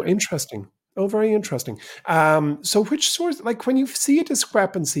great Oh, service. interesting. Oh, very interesting. So which source, like when you see a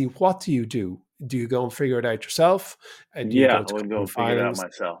discrepancy, what do you do? Do you go and figure it out yourself? Do you Yeah, go I to would go company figure it out filings?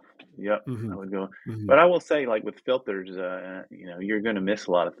 myself. Yep, I Hmm. would go. Hmm. But I will say, like with filters, you're going to miss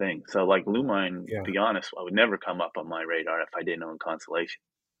a lot of things. So, like Lumine, to Yeah. be honest, I would never come up on my radar if I didn't own Constellation.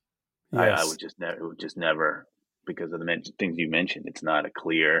 I Yes. would just never, it would just never, because of the things you mentioned. It's not a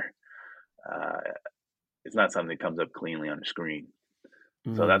clear, uh, it's not something that comes up cleanly on the screen.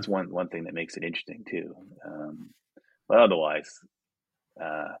 So Mm. that's one thing that makes it interesting too. But otherwise,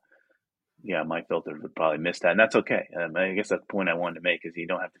 uh, yeah, my filters would probably miss that, and that's okay. I guess that's the point I wanted to make is you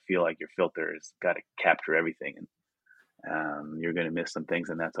don't have to feel like your filter has got to capture everything, and you're going to miss some things,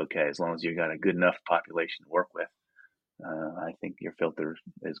 and that's okay as long as you've got a good enough population to work with. I think your filter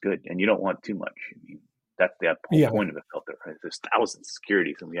is good, and you don't want too much. I mean, that's the whole Yeah. point of a filter. Right? There's thousands of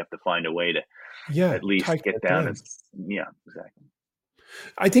securities, and we have to find a way to Yeah. at least Tighten get it down down. as yeah, exactly.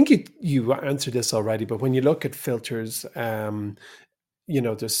 I think you answered this already, but when you look at filters,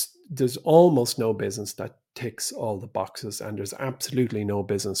 there's almost no business that ticks all the boxes, and there's absolutely no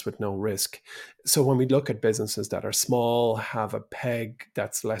business with no risk. So when we look at businesses that are small, have a peg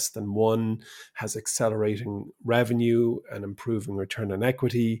that's less than one, has accelerating revenue and improving return on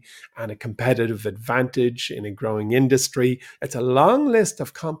equity, and a competitive advantage in a growing industry, it's a long list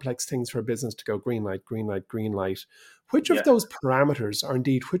of complex things for a business to go green light, green light, green light. Which of Yeah. those parameters, or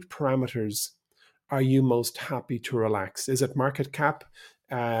indeed which parameters, are you most happy to relax? Is it market cap?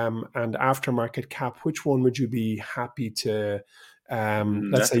 and aftermarket cap, which one would you be happy to, let's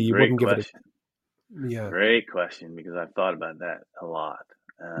That's say a you great wouldn't give it a, question. yeah. Great question, because I've thought about that a lot.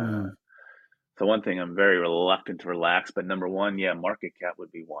 Uh, Mm, so one thing I'm very reluctant to relax, but number one, yeah, market cap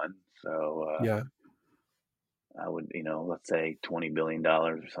would be one. So yeah. I would, let's say $20 billion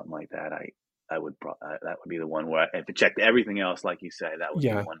or something like that. I would that would be the one where if it checked everything else, like you say, that would be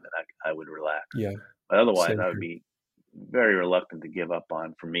Yeah. one that I would relax. Yeah. But otherwise, Same I would here. be very reluctant to give up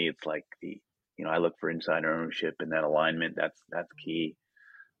on. For me, it's like I look for insider ownership and that alignment. That's key.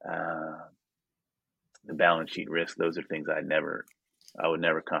 Uh, the balance sheet risk. Those are things I would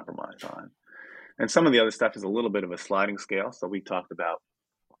never compromise on. And some of the other stuff is a little bit of a sliding scale. So we talked about,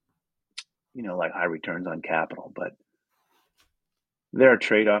 like high returns on capital, but there are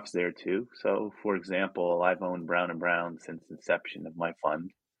trade-offs there too. So, for example, I've owned Brown and Brown since inception of my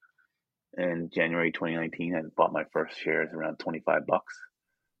fund. In January 2019, I bought my first shares around $25,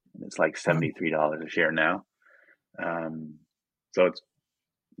 and it's like Wow. $73 a share now. Um, so it's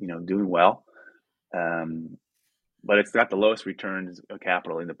doing well, um, but it's got the lowest returns of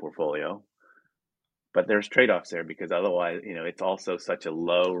capital in the portfolio. But there's trade-offs there because otherwise, it's also such a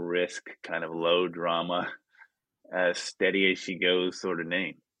low risk, kind of low drama, as steady as she goes sort of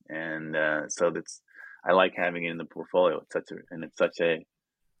name. And so I like having it in the portfolio. It's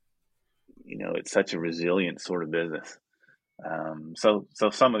such a resilient sort of business. So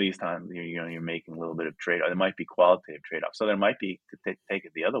some of these times you're making a little bit of trade. Or there might be qualitative trade off. So there might be, to take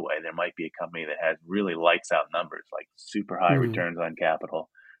it the other way, there might be a company that has really lights out numbers, like super high Mm, returns on capital,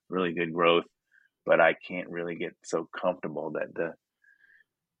 really good growth, but I can't really get so comfortable that the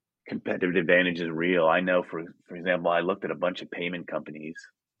competitive advantage is real. I know, for example, I looked at a bunch of payment companies,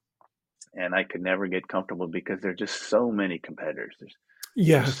 and I could never get comfortable because there are just so many competitors. There's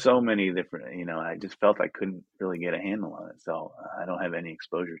yeah. so many different. I just felt I couldn't really get a handle on it, so I don't have any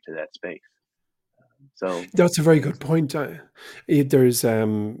exposure to that space. So That's a very it's good point. There's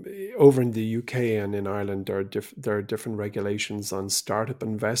over in the UK and in Ireland, there are different regulations on startup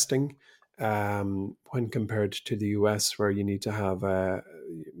investing when compared to the US, where you need to have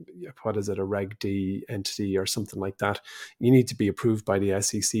what is it, a Reg D entity or something like that. You need to be approved by the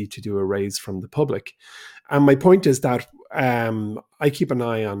SEC to do a raise from the public. And my point is that I keep an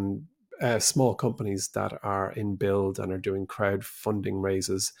eye on small companies that are in build and are doing crowdfunding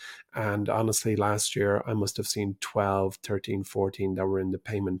raises. And honestly, last year I must have seen 12, 13, 14 that were in the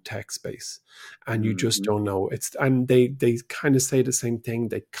payment tech space. And you just hmm don't know. And they kind of say the same thing.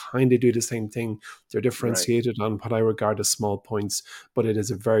 They kind of do the same thing. They're right. differentiated on what I regard as small points, but it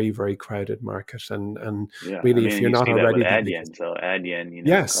is a very, very crowded market. And Yeah, I really, if mean, you're you not see that with already the biggest. Adyen. So Adyen, a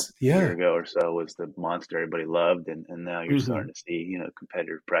Yes. couple year Yeah. ago or so was the monster everybody loved, and now you're Hmm. starting to see,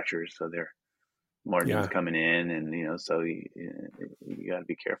 competitive pressures. So their margins Yeah. coming in, and so you got to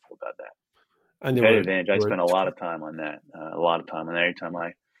be careful about that. And Competitive advantage. they I were spent a lot of time on that. A lot of time, and every time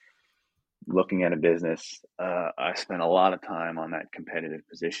I looking at a business, I spent a lot of time on that competitive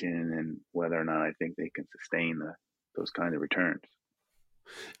position and whether or not I think they can sustain those kind of returns.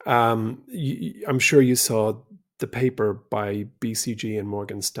 I'm sure you saw the paper by BCG and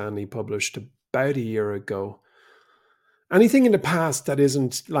Morgan Stanley published about a year ago. Anything in the past that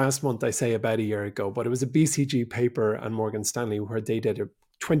isn't last month, I say about a year ago, but it was a BCG paper and Morgan Stanley where they did a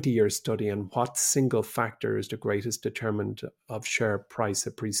 20-year study on what single factor is the greatest determinant of share price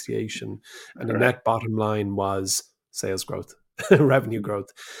appreciation. And All the right. net bottom line was sales growth, revenue growth.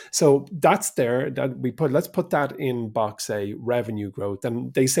 So that's there that let's put that in box A, revenue growth.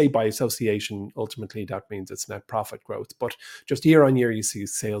 And they say by association, ultimately that means it's net profit growth. But just year on year, you see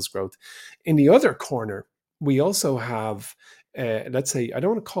sales growth. In the other corner, we also have, let's say, I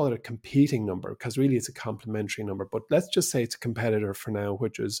don't want to call it a competing number because really it's a complementary number, but let's just say it's a competitor for now,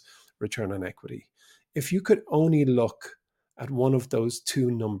 which is return on equity. If you could only look at one of those two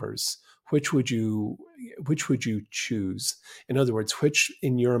numbers, which would you choose? In other words, which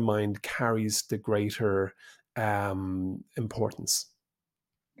in your mind carries the greater importance?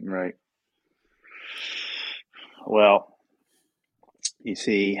 Right. Well, you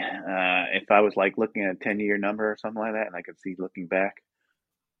see, if I was like looking at a 10-year number or something like that, and I could see looking back,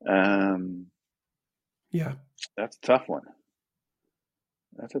 um, Yeah, that's a tough one.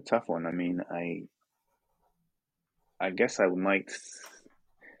 That's a tough one. I mean, I guess I might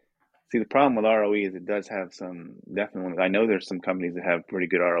see the problem with ROE is it does have some definitely. I know there's some companies that have pretty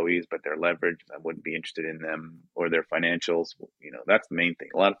good ROEs, but they're leveraged. I wouldn't be interested in them or their financials. That's the main thing.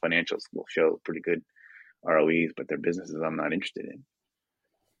 A lot of financials will show pretty good ROEs, but their businesses I'm not interested in.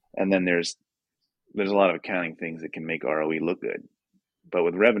 And then there's a lot of accounting things that can make ROE look good, but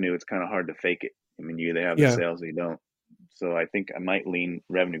with revenue, it's kind of hard to fake it. I mean, you either have the yeah, sales or you don't. So I think I might lean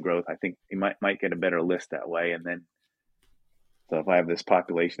revenue growth. I think you might get a better list that way. And then, so if I have this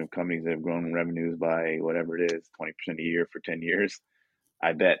population of companies that have grown revenues by whatever it is, 20% a year for 10 years,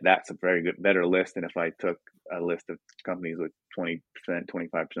 I bet that's a very good, better list than if I took a list of companies with 20%,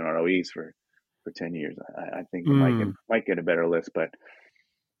 25% ROEs for 10 years. I think it Mm. might get a better list, but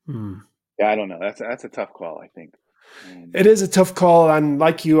Mm. yeah, I don't know. That's a tough call, I think. It is a tough call, and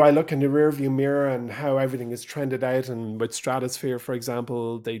like you, I look in the rearview mirror and how everything is trended out. And with Stratosphere, for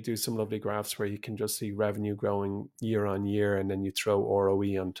example, they do some lovely graphs where you can just see revenue growing year on year, and then you throw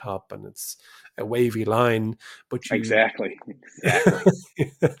ROE on top, and it's a wavy line. But you Exactly. Exactly.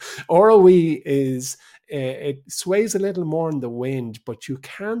 ROE is it sways a little more in the wind, but you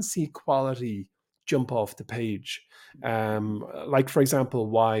can see quality jump off the page. Like for example,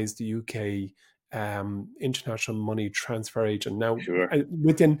 Wise, the UK international money transfer agent. Now, Sure.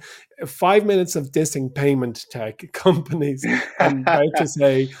 within 5 minutes of dissing payment tech companies, I'm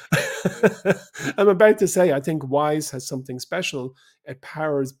about to say, I think Wise has something special. It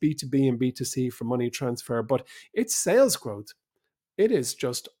powers B2B and B2C for money transfer, but its sales growth, it is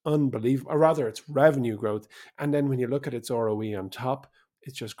just unbelievable, or rather it's revenue growth. And then when you look at its ROE on top,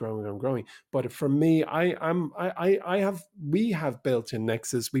 it's just growing and growing. But for me, we have built in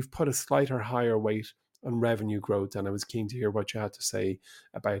Nexus, we've put a slighter higher weight on revenue growth, and I was keen to hear what you had to say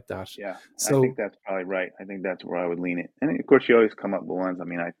about that. Yeah, I think So that's probably right. I think that's where I would lean it. And of course, you always come up with ones. I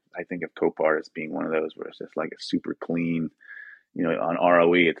mean, I think of Copart as being one of those where it's just like a super clean, on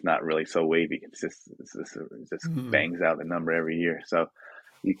ROE, it's not really so wavy. It just mm, bangs out the number every year. So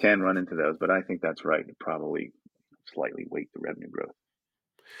you can run into those, but I think that's right. You probably slightly weight the revenue growth.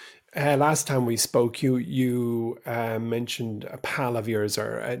 last time we spoke, you mentioned a pal of yours,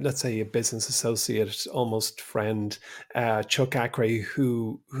 or let's say a business associate, almost friend, Chuck Ackrey,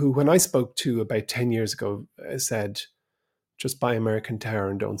 who when I spoke to about 10 years ago, said, "Just buy American Tower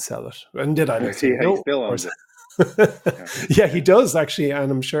and don't sell it." And did I listen? Yeah, he No, of still owns course. it. Yeah, Yeah, he yeah, does actually, and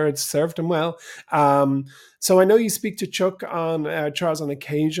I'm sure it's served him well. So I know you speak to Chuck on Charles on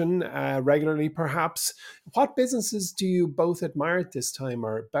occasion, regularly, perhaps. What businesses do you both admire at this time,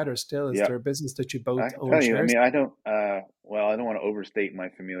 or better still, is yeah. there a business that you I both can own tell you. I shares? mean, I don't. Well, I don't want to overstate my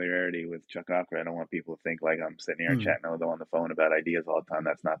familiarity with Chuck Akra. I don't want people to think like I'm sitting here Hmm. chatting with them on the phone about ideas all the time.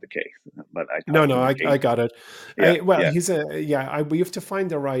 That's not the case. But I No, talk to no, him I occasionally. got it. Yeah, Well, yeah. he's a yeah. We have to find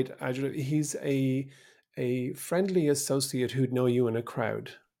the right adjective. He's a friendly associate who'd know you in a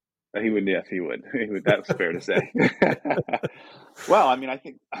crowd. He would. Yes, he would. He would. That's fair to say. Well, I mean, I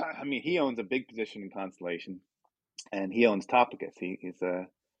think. I mean, he owns a big position in Constellation, and he owns Topicus. He's a.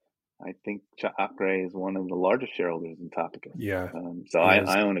 I think Akre is one of the largest shareholders in Topicus. Yeah, So he is.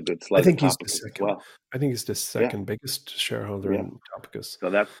 I own a good I slug of think he's the Topicus as second. well. I think he's the Yeah, second biggest shareholder yeah. in Topicus. So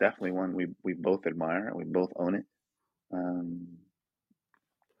that's definitely one we both admire and we both own it. Um,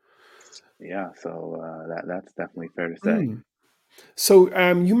 yeah, so that's definitely fair to say. Mm. So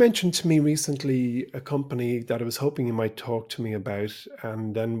you mentioned to me recently a company that I was hoping you might talk to me about,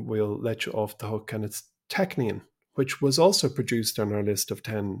 and then we'll let you off the hook. And it's Technion, which was also produced on our list of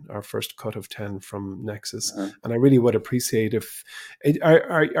 10, our first cut of 10 from Nexus. Uh, And I really would appreciate if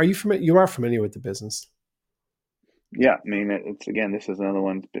are you familiar? You are familiar with the business. yeah, I mean it's again this is another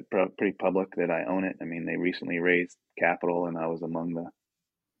one that's pretty public that I own it. I mean they recently raised capital and I was among the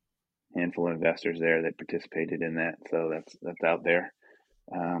handful of investors there that participated in that. So that's out there.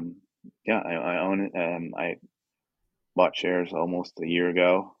 Um, yeah, I own it. I bought shares almost a year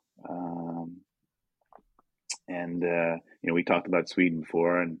ago. Um, and we talked about Sweden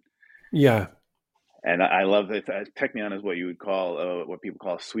before, Yeah. and I love it. Technion is what you would call what people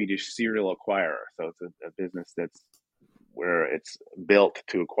call a Swedish serial acquirer. So it's a business that's where it's built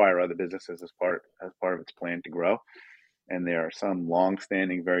to acquire other businesses as part of its plan to grow. And there are some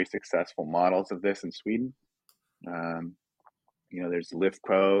long-standing, very successful models of this in Sweden. Um, there's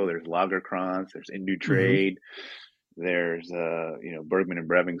Lifco, there's Lagercrantz, there's Hmm. Indutrade, there's Bergman and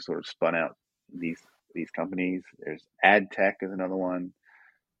Breving sort of spun out these companies. There's AdTech is another one.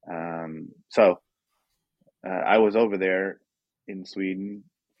 So I was over there in Sweden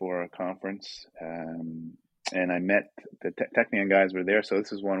for a conference, and I met the Technion guys were there. So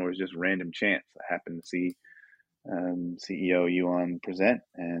this is one where it was just random chance. I happened to see CEO Yuan present,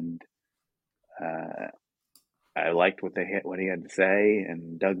 and uh, I liked what he had to say,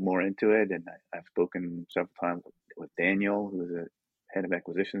 and dug more into it. And I've spoken several times with Daniel, who's the head of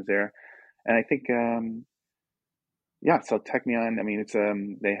acquisitions there, and I think yeah. So Technion, I mean, it's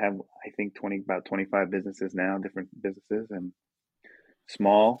they have I think 25 businesses now, different businesses, and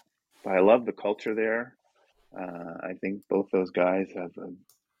small, but I love the culture there. I think both those guys have,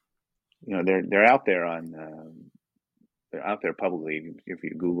 they're out there on they're out there publicly. If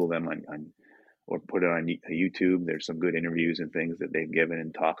you Google them on or put it on YouTube, there's some good interviews and things that they've given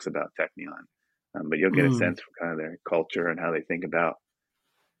and talks about Technion. But you'll get a Mm. sense for kind of their culture and how they think about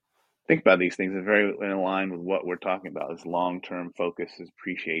these things. Is very in line with what we're talking about. This long-term focus, is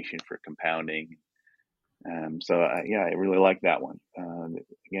appreciation for compounding. Yeah, I really like that one.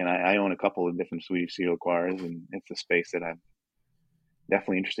 Again, I own a couple of different Swedish serial acquirers, and it's a space that I'm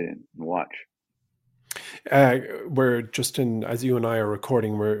definitely interested in and watch. We're just in, as you and I are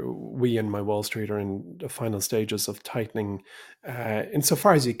recording, we and my Wall Street are in the final stages of tightening,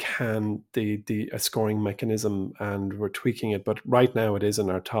 insofar as you can, the scoring mechanism, and we're tweaking it. But right now, it is in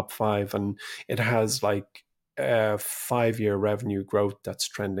our top five, and it has like 5-year revenue growth that's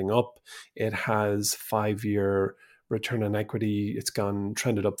trending up. It has 5-year return on equity. It's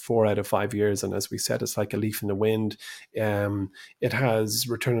trended up 4 out of 5 years, and as we said, it's like a leaf in the wind. It has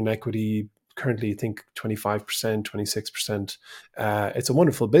return on equity currently, I think 25%, 26%. It's a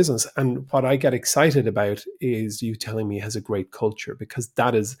wonderful business. And what I get excited about is you telling me it has a great culture, because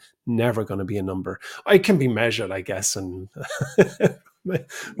that is never going to be a number. It can be measured, I guess, and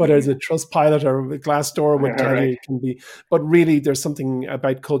whether it's a Trustpilot or a Glassdoor would tell you it can be. But really, there's something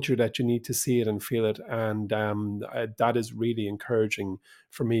about culture that you need to see it and feel it. And that is really encouraging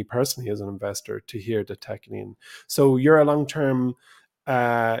for me personally as an investor to hear the Technion. So you're a long-term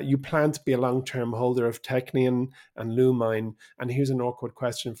you plan to be a long-term holder of Technion and Lumine. And here's an awkward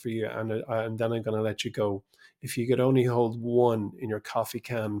question for you, and then I'm going to let you go. If you could only hold one in your coffee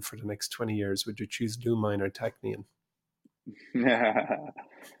can for the next 20 years, would you choose Lumine or Technion?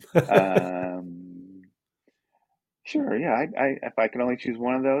 Sure. Yeah. If I can only choose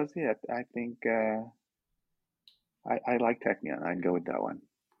one of those, yeah, I think I like Technion. I'd go with that one.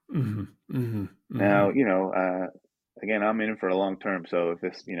 Mm-hmm, mm-hmm, Now, again, I'm in it for a long term. So if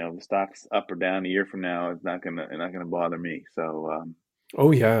this, the stock's up or down a year from now, it's not gonna bother me. So,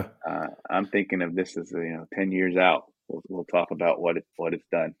 oh yeah, I'm thinking of this as 10 years out. We'll talk about what it's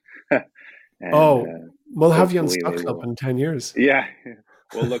done. And we'll have you on hopefully Stocks Up in 10 years. Yeah,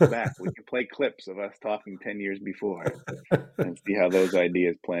 we'll look back. We can play clips of us talking 10 years before and see how those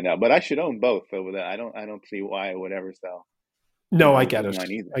ideas planned out. But I should own both over that. I don't see why I would ever sell. No, I get it.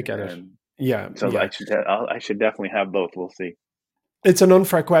 Mine either. I get it. Yeah. So yeah. I should definitely have both. We'll see. It's an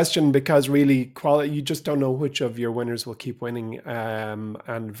unfair question, because really, quality, you just don't know which of your winners will keep winning.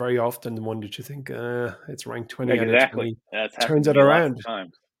 And very often, the one that you think it's ranked 20 out of 20 turns it around.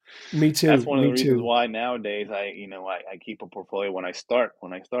 Times. Me too. That's one of the reasons why nowadays I keep a portfolio. When I start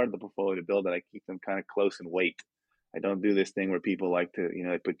the portfolio to build it, I keep them kind of close in weight. I don't do this thing where people like to,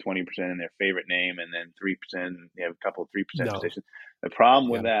 they put 20% in their favorite name and then 3%, they have a couple of 3% positions. The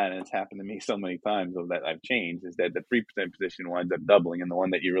problem with that, and it's happened to me so many times that I've changed, is that the 3% position winds up doubling, and the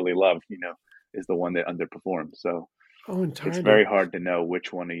one that you really love, is the one that underperforms. So it's very hard to know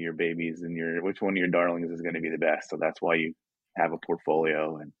which one of your babies and which one of your darlings is going to be the best. So that's why you have a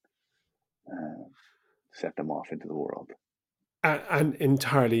portfolio and set them off into the world. And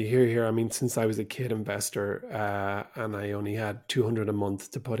entirely here. I mean, since I was a kid investor and I only had 200 a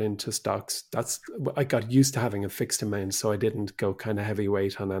month to put into stocks, I got used to having a fixed amount, so I didn't go kind of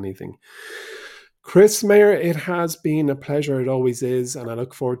heavyweight on anything. Chris Mayer, it has been a pleasure. It always is. And I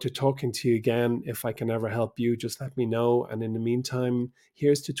look forward to talking to you again. If I can ever help you, just let me know. And in the meantime,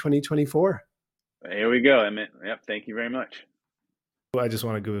 here's to 2024. Here we go, Emmett. Yep. Thank you very much. I just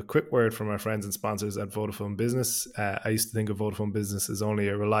want to give a quick word from our friends and sponsors at Vodafone Business. I used to think of Vodafone Business as only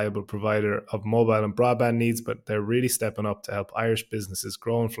a reliable provider of mobile and broadband needs, but they're really stepping up to help Irish businesses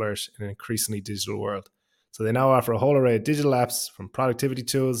grow and flourish in an increasingly digital world. So they now offer a whole array of digital apps, from productivity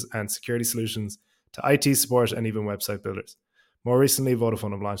tools and security solutions to IT support and even website builders. More recently,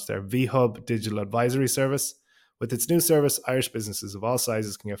 Vodafone have launched their VHub digital advisory service. With its new service, Irish businesses of all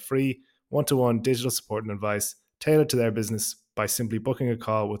sizes can get free one-to-one digital support and advice tailored to their business by simply booking a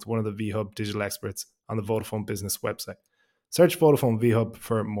call with one of the VHub digital experts on the Vodafone Business website. Search Vodafone VHub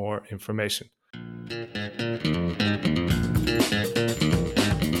for more information.